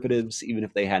conservatives, even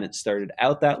if they hadn't started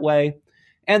out that way.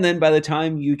 And then by the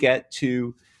time you get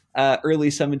to early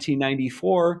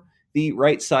 1794, the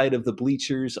right side of the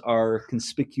bleachers are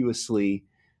conspicuously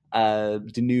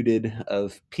denuded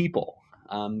of people,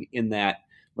 in that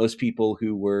most people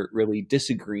who were really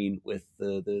disagreeing with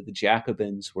the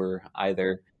Jacobins were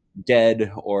either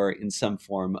dead or in some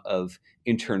form of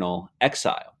internal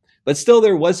exile. But still,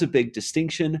 there was a big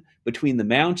distinction between the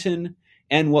mountain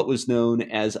and what was known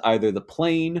as either the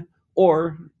plain,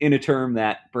 or, in a term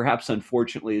that perhaps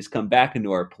unfortunately has come back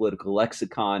into our political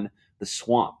lexicon, the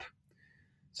swamp.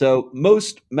 So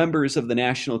most members of the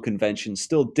National Convention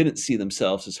still didn't see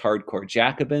themselves as hardcore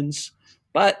Jacobins,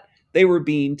 but they were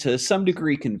being to some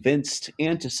degree convinced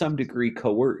and to some degree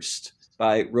coerced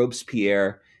by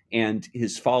Robespierre and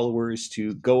his followers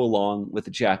to go along with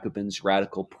the Jacobins'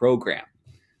 radical program.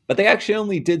 But they actually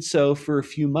only did so for a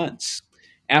few months.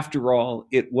 After all,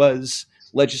 it was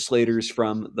legislators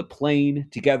from the Plain,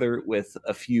 together with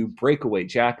a few breakaway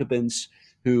Jacobins,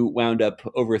 who wound up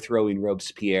overthrowing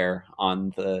Robespierre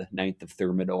on the 9th of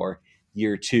Thermidor,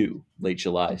 year 2, late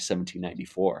July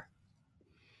 1794.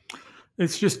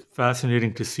 It's just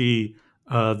fascinating to see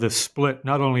the split,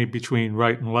 not only between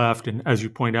right and left, and as you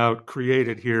point out,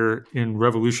 created here in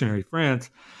revolutionary France,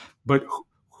 but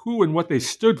who and what they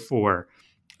stood for.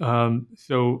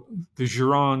 So the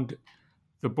Gironde,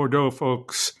 the Bordeaux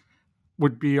folks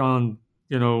would be on,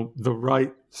 the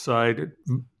right side,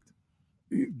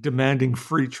 demanding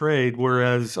free trade,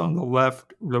 whereas on the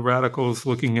left, the radicals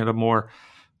looking at a more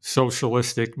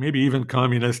socialistic, maybe even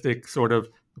communistic sort of,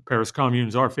 the Paris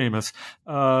communes are famous,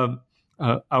 outlook.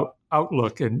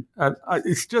 And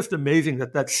it's just amazing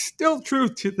that that's still true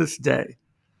to this day.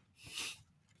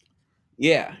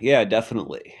 Yeah,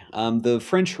 definitely. The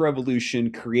French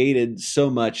Revolution created so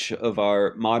much of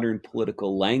our modern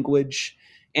political language.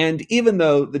 And even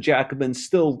though the Jacobins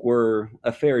still were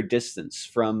a fair distance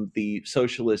from the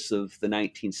socialists of the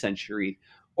 19th century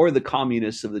or the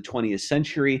communists of the 20th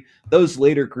century, those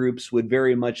later groups would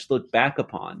very much look back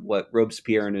upon what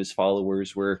Robespierre and his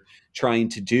followers were trying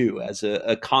to do as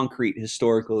a concrete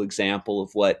historical example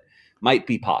of what might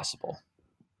be possible.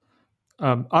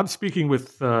 I'm speaking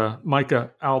with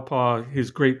Micah Alpaugh,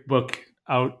 his great book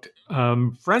out,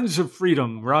 Friends of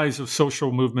Freedom, Rise of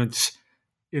Social Movements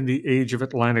in the Age of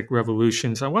Atlantic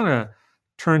Revolutions. I want to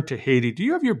turn to Haiti. Do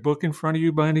you have your book in front of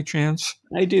you by any chance?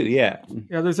 I do, yeah.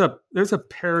 Yeah, there's a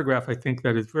paragraph, I think,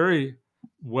 that is very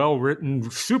well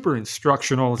written, super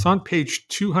instructional. It's on page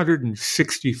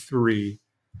 263.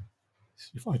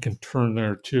 See if I can turn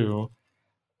there too.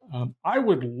 I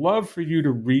would love for you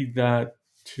to read that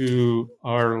to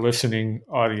our listening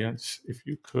audience, if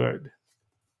you could.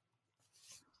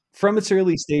 From its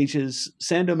early stages,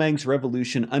 Saint-Domingue's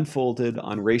revolution unfolded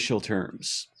on racial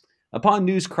terms. Upon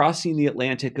news crossing the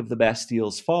Atlantic of the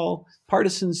Bastille's fall,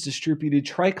 partisans distributed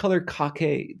tricolor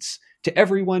cockades to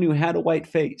everyone who had a white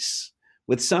face,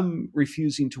 with some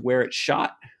refusing to wear it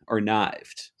shot or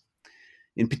knived.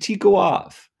 In Petit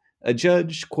Goave, a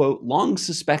judge, quote, long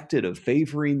suspected of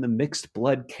favoring the mixed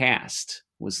blood caste,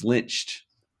 was lynched.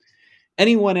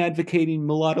 Anyone advocating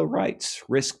mulatto rights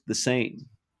risked the same.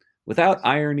 Without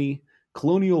irony,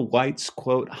 colonial whites,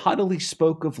 quote, haughtily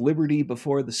spoke of liberty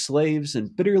before the slaves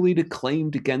and bitterly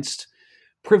declaimed against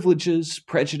privileges,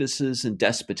 prejudices, and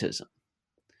despotism.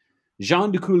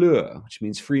 Gens de couleur, which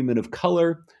means freemen of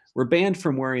color, were banned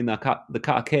from wearing the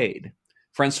cockade.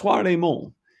 François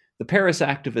Raymond, the Paris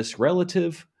activist's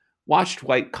relative, watched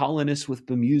white colonists with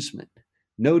bemusement,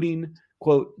 noting,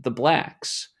 quote, the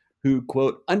blacks, who,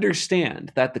 quote,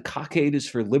 understand that the cockade is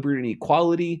for liberty and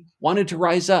equality, wanted to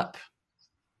rise up.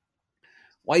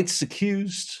 Whites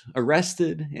accused,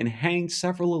 arrested, and hanged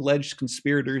several alleged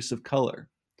conspirators of color.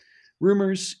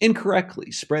 rumors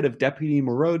incorrectly spread of Deputy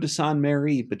Moreau de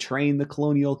Saint-Méry betraying the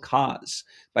colonial cause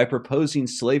by proposing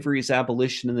slavery's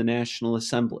abolition in the National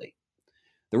Assembly.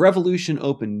 The revolution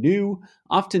opened new,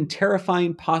 often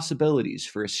terrifying possibilities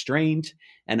for a strained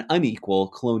and unequal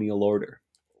colonial order.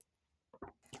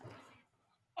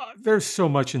 There's so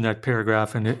much in that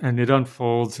paragraph, and it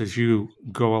unfolds as you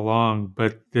go along.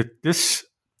 But there's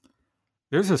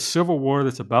a civil war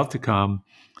that's about to come.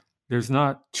 There's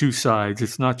not two sides.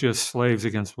 It's not just slaves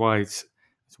against whites.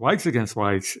 It's whites against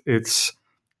whites. It's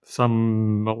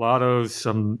some mulattoes,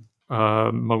 some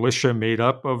militia made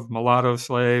up of mulatto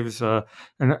slaves,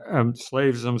 and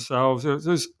slaves themselves.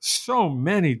 There's so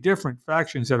many different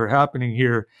factions that are happening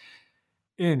here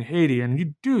in Haiti, and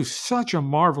you do such a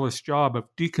marvelous job of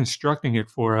deconstructing it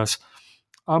for us.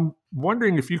 I'm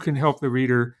wondering if you can help the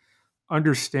reader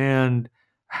understand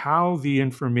how the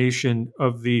information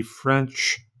of the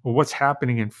French, or what's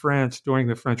happening in France during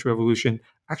the French Revolution,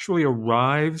 actually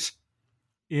arrives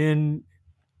in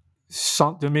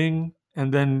Saint-Domingue,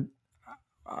 and then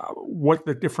what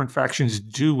the different factions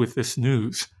do with this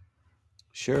news.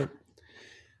 Sure.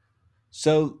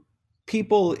 So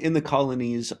people in the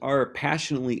colonies are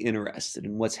passionately interested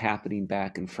in what's happening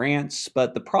back in France,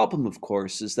 but the problem, of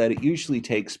course, is that it usually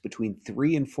takes between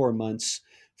 3 and 4 months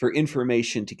for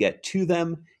information to get to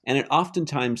them, and it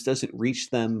oftentimes doesn't reach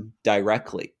them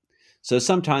directly. So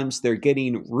sometimes they're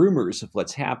getting rumors of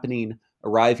what's happening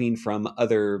arriving from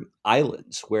other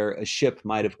islands where a ship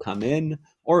might have come in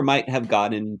or might have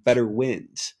gotten better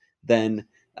winds than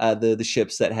the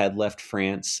ships that had left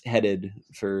France headed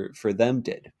for them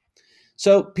did.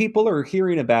 So people are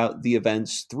hearing about the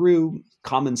events through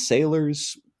common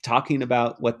sailors talking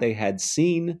about what they had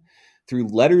seen, through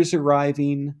letters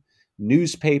arriving,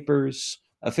 newspapers,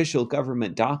 official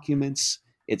government documents,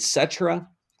 etc.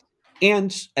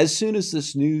 And as soon as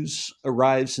this news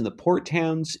arrives in the port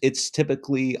towns, it's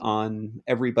typically on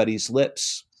everybody's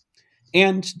lips.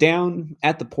 And down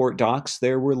at the port docks,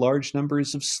 there were large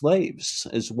numbers of slaves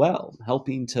as well,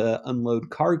 helping to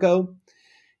unload cargo.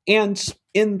 And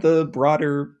in the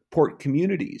broader port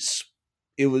communities,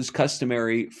 it was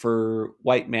customary for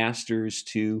white masters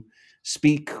to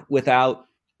speak without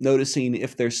noticing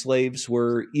if their slaves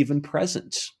were even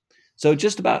present. So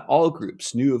just about all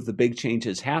groups knew of the big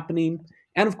changes happening.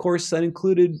 And of course, that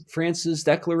included France's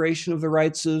Declaration of the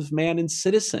Rights of Man and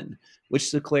Citizen,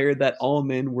 which declared that all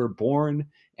men were born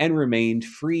and remained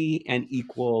free and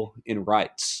equal in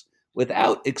rights,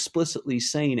 without explicitly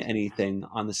saying anything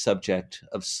on the subject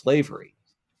of slavery.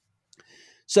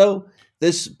 So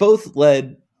this both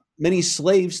led many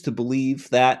slaves to believe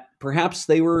that perhaps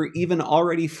they were even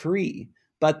already free,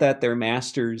 but that their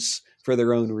masters, for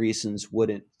their own reasons,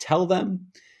 wouldn't tell them.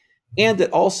 And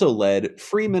it also led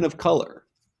freemen of color,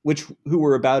 who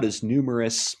were about as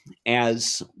numerous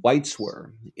as whites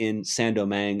were in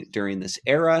Saint-Domingue during this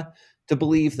era, to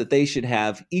believe that they should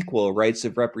have equal rights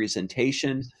of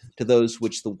representation to those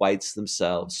which the whites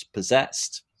themselves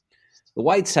possessed. The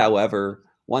whites, however,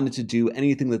 wanted to do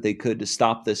anything that they could to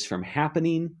stop this from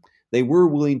happening. They were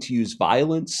willing to use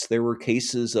violence. There were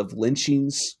cases of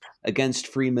lynchings against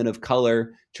freemen of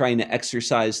color trying to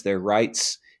exercise their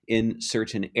rights in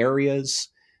certain areas.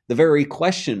 The very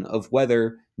question of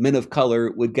whether men of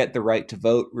color would get the right to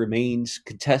vote remained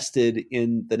contested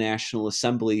in the National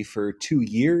Assembly for 2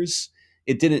 years.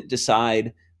 It didn't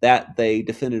decide that they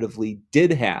definitively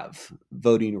did have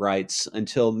voting rights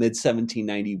until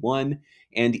mid-1791.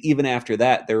 And even after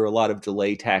that, there were a lot of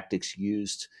delay tactics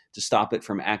used to stop it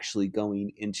from actually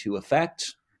going into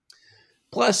effect.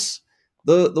 Plus,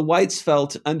 the whites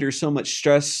felt under so much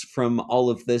stress from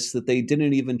all of this that they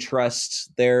didn't even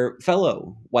trust their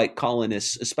fellow white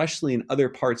colonists, especially in other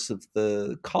parts of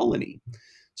the colony.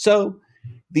 So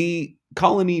the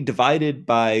colony divided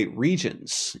by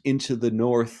regions into the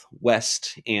north,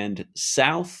 west, and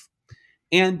south.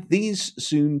 And these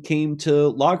soon came to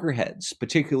loggerheads,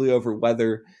 particularly over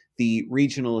whether the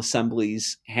regional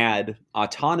assemblies had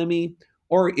autonomy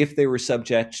or if they were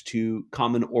subject to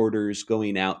common orders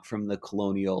going out from the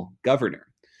colonial governor.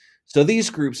 So these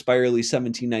groups by early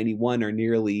 1791 are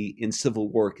nearly in civil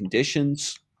war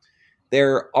conditions.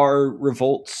 There are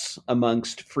revolts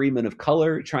amongst freemen of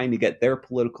color trying to get their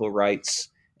political rights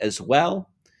as well.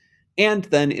 And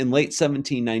then in late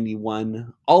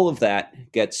 1791, all of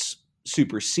that gets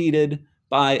superseded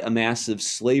by a massive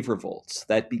slave revolt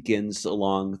that begins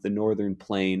along the northern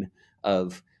plain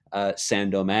of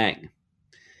Saint-Domingue.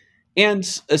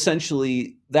 And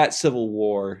essentially, that civil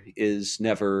war is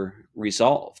never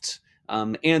resolved.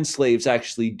 And slaves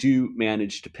actually do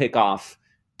manage to pick off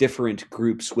different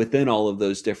groups within all of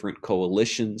those different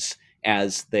coalitions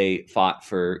as they fought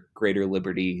for greater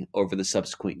liberty over the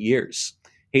subsequent years.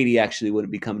 Haiti actually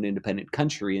wouldn't become an independent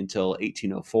country until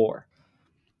 1804.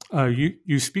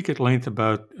 You speak at length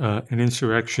about an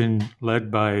insurrection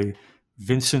led by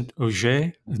Vincent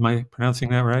Auger. Am I pronouncing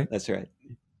that right? That's right.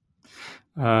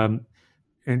 Um,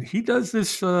 and he does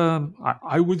this,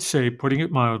 I would say, putting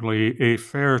it mildly, a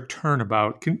fair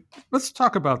turnabout. Let's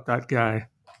talk about that guy.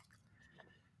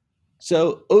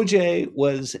 So OJ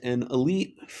was an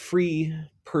elite free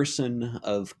person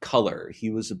of color. He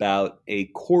was about a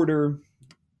quarter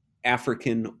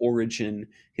African origin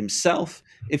himself.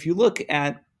 If you look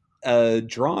at a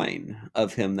drawing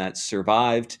of him that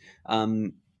survived,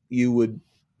 you would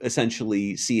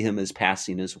essentially see him as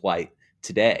passing as white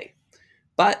today.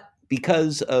 But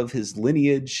because of his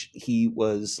lineage, he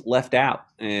was left out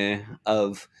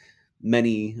of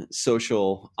many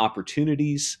social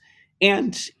opportunities.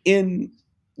 And in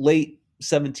late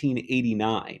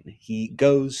 1789, he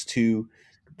goes to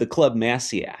the Club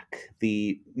Massiac,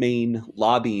 the main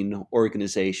lobbying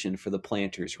organization for the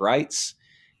planters' rights,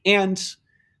 and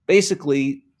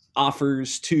basically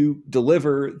offers to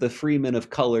deliver the Freemen of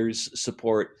Color's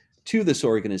support to this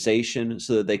organization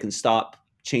so that they can stop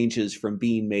changes from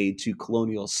being made to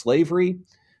colonial slavery.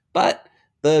 But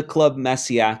the Club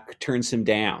Massiac turns him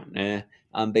down,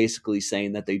 basically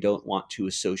saying that they don't want to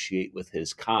associate with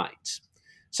his kind.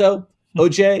 So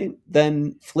OJ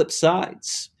then flips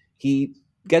sides. He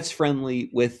gets friendly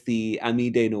with the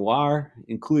Amis des Noirs,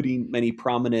 including many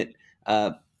prominent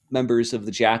members of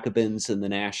the Jacobins and the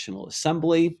National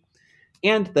Assembly.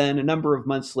 And then a number of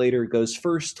months later goes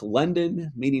first to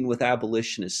London, meeting with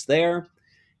abolitionists there,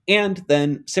 and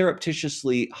then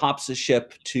surreptitiously hops a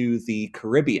ship to the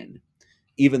Caribbean,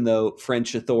 even though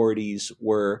French authorities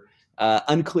were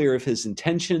unclear of his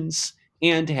intentions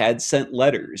and had sent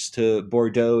letters to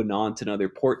Bordeaux, Nantes, and other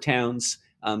port towns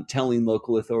telling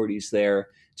local authorities there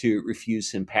to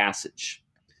refuse him passage.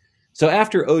 So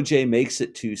after OJ makes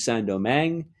it to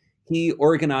Saint-Domingue, he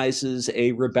organizes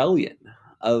a rebellion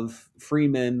of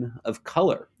freemen of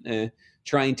color,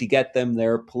 trying to get them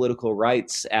their political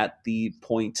rights at the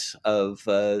point of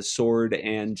sword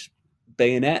and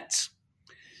bayonet.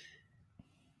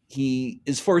 He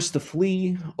is forced to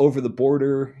flee over the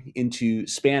border into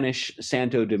Spanish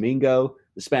Santo Domingo.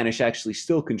 The Spanish actually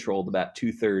still controlled about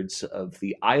 2/3 of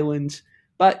the island,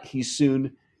 but he's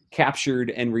soon captured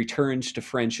and returned to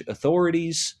French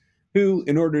authorities, who,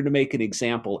 in order to make an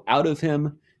example out of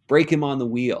him, break him on the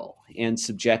wheel and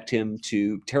subject him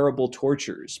to terrible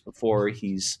tortures before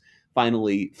he's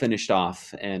finally finished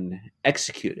off and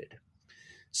executed.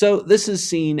 So this is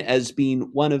seen as being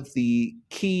one of the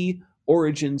key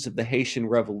origins of the Haitian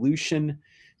Revolution,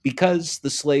 because the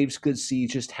slaves could see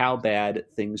just how bad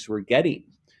things were getting.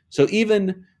 So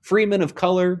even freemen of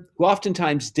color, who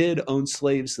oftentimes did own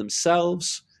slaves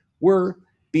themselves, were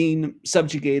being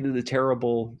subjugated to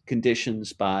terrible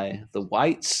conditions by the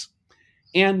whites.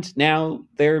 And now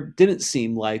there didn't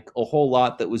seem like a whole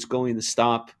lot that was going to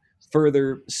stop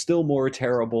further, still more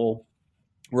terrible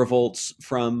revolts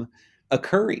from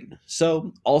occurring.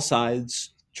 So all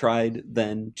sides tried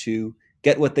then to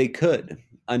get what they could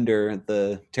under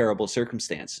the terrible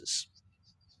circumstances.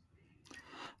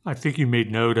 I think you made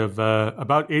note of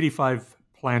about 85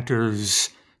 planters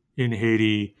in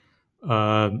Haiti.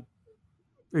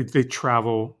 They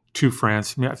travel to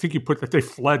France. I think you put that they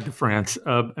fled to France,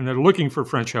 and they're looking for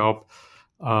French help.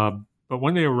 But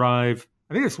when they arrive,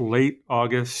 I think it's late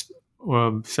August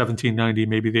 1790.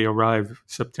 Maybe they arrive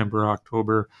September,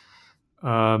 October.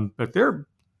 But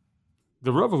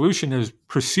the revolution has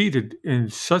proceeded in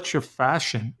such a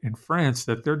fashion in France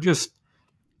that they're just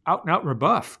out and out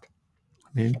rebuffed. I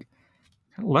mean, kind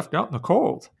of left out in the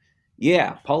cold.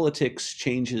 Yeah, politics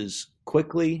changes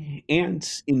quickly, and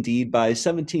indeed by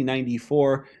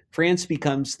 1794, France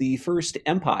becomes the first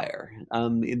empire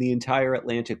in the entire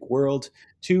Atlantic world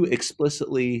to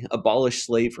explicitly abolish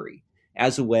slavery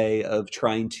as a way of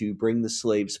trying to bring the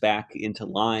slaves back into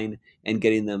line and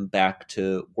getting them back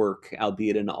to work,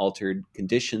 albeit in altered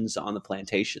conditions on the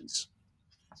plantations.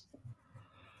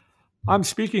 I'm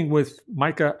speaking with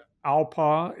Micah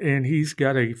Alpaugh, and he's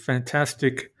got a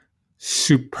fantastic,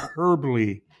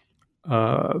 superbly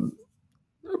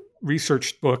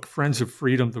researched book, Friends of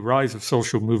Freedom, The Rise of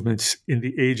Social Movements in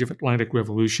the Age of Atlantic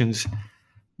Revolutions.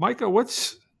 Micah,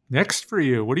 what's next for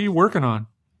you? What are you working on?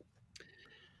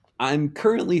 I'm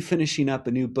currently finishing up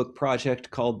a new book project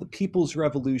called The People's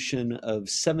Revolution of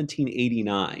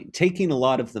 1789, taking a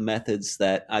lot of the methods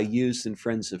that I used in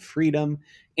Friends of Freedom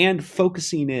and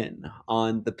focusing in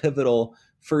on the pivotal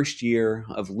first year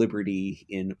of liberty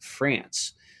in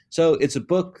France. So it's a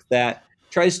book that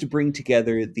tries to bring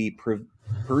together the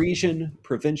Parisian,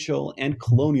 provincial, and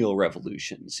colonial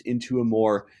revolutions into a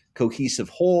more cohesive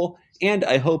whole, and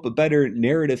I hope a better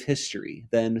narrative history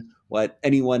than what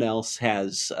anyone else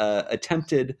has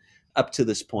attempted up to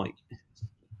this point.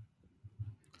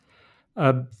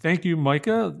 Thank you,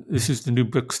 Micah. This is the New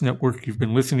Books Network. You've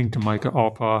been listening to Micah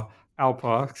Alpaugh,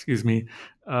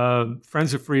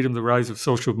 Friends of Freedom, The Rise of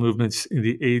Social Movements in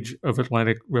the Age of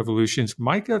Atlantic Revolutions.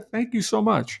 Micah, thank you so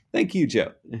much. Thank you,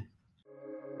 Joe.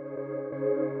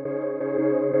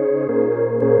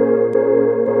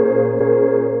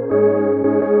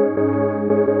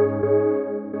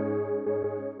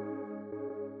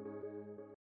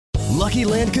 Lucky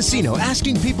Land Casino,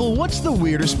 asking people, what's the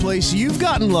weirdest place you've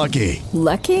gotten lucky?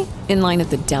 Lucky? In line at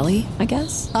the deli, I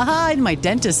guess? Aha, in my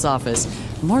dentist's office.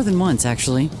 More than once,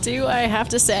 actually. Do I have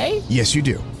to say? Yes, you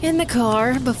do. In the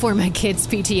car before my kids'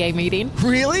 PTA meeting.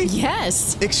 Really?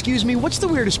 Yes. Excuse me, what's the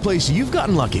weirdest place you've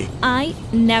gotten lucky? I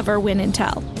never win and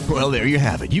tell. Well, there you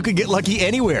have it. You can get lucky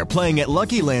anywhere, playing at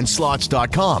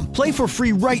LuckyLandSlots.com. Play for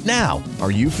free right now.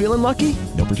 Are you feeling lucky?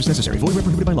 No purchase necessary. Void where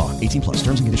prohibited by law. 18+.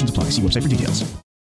 Terms and conditions apply. See website for details.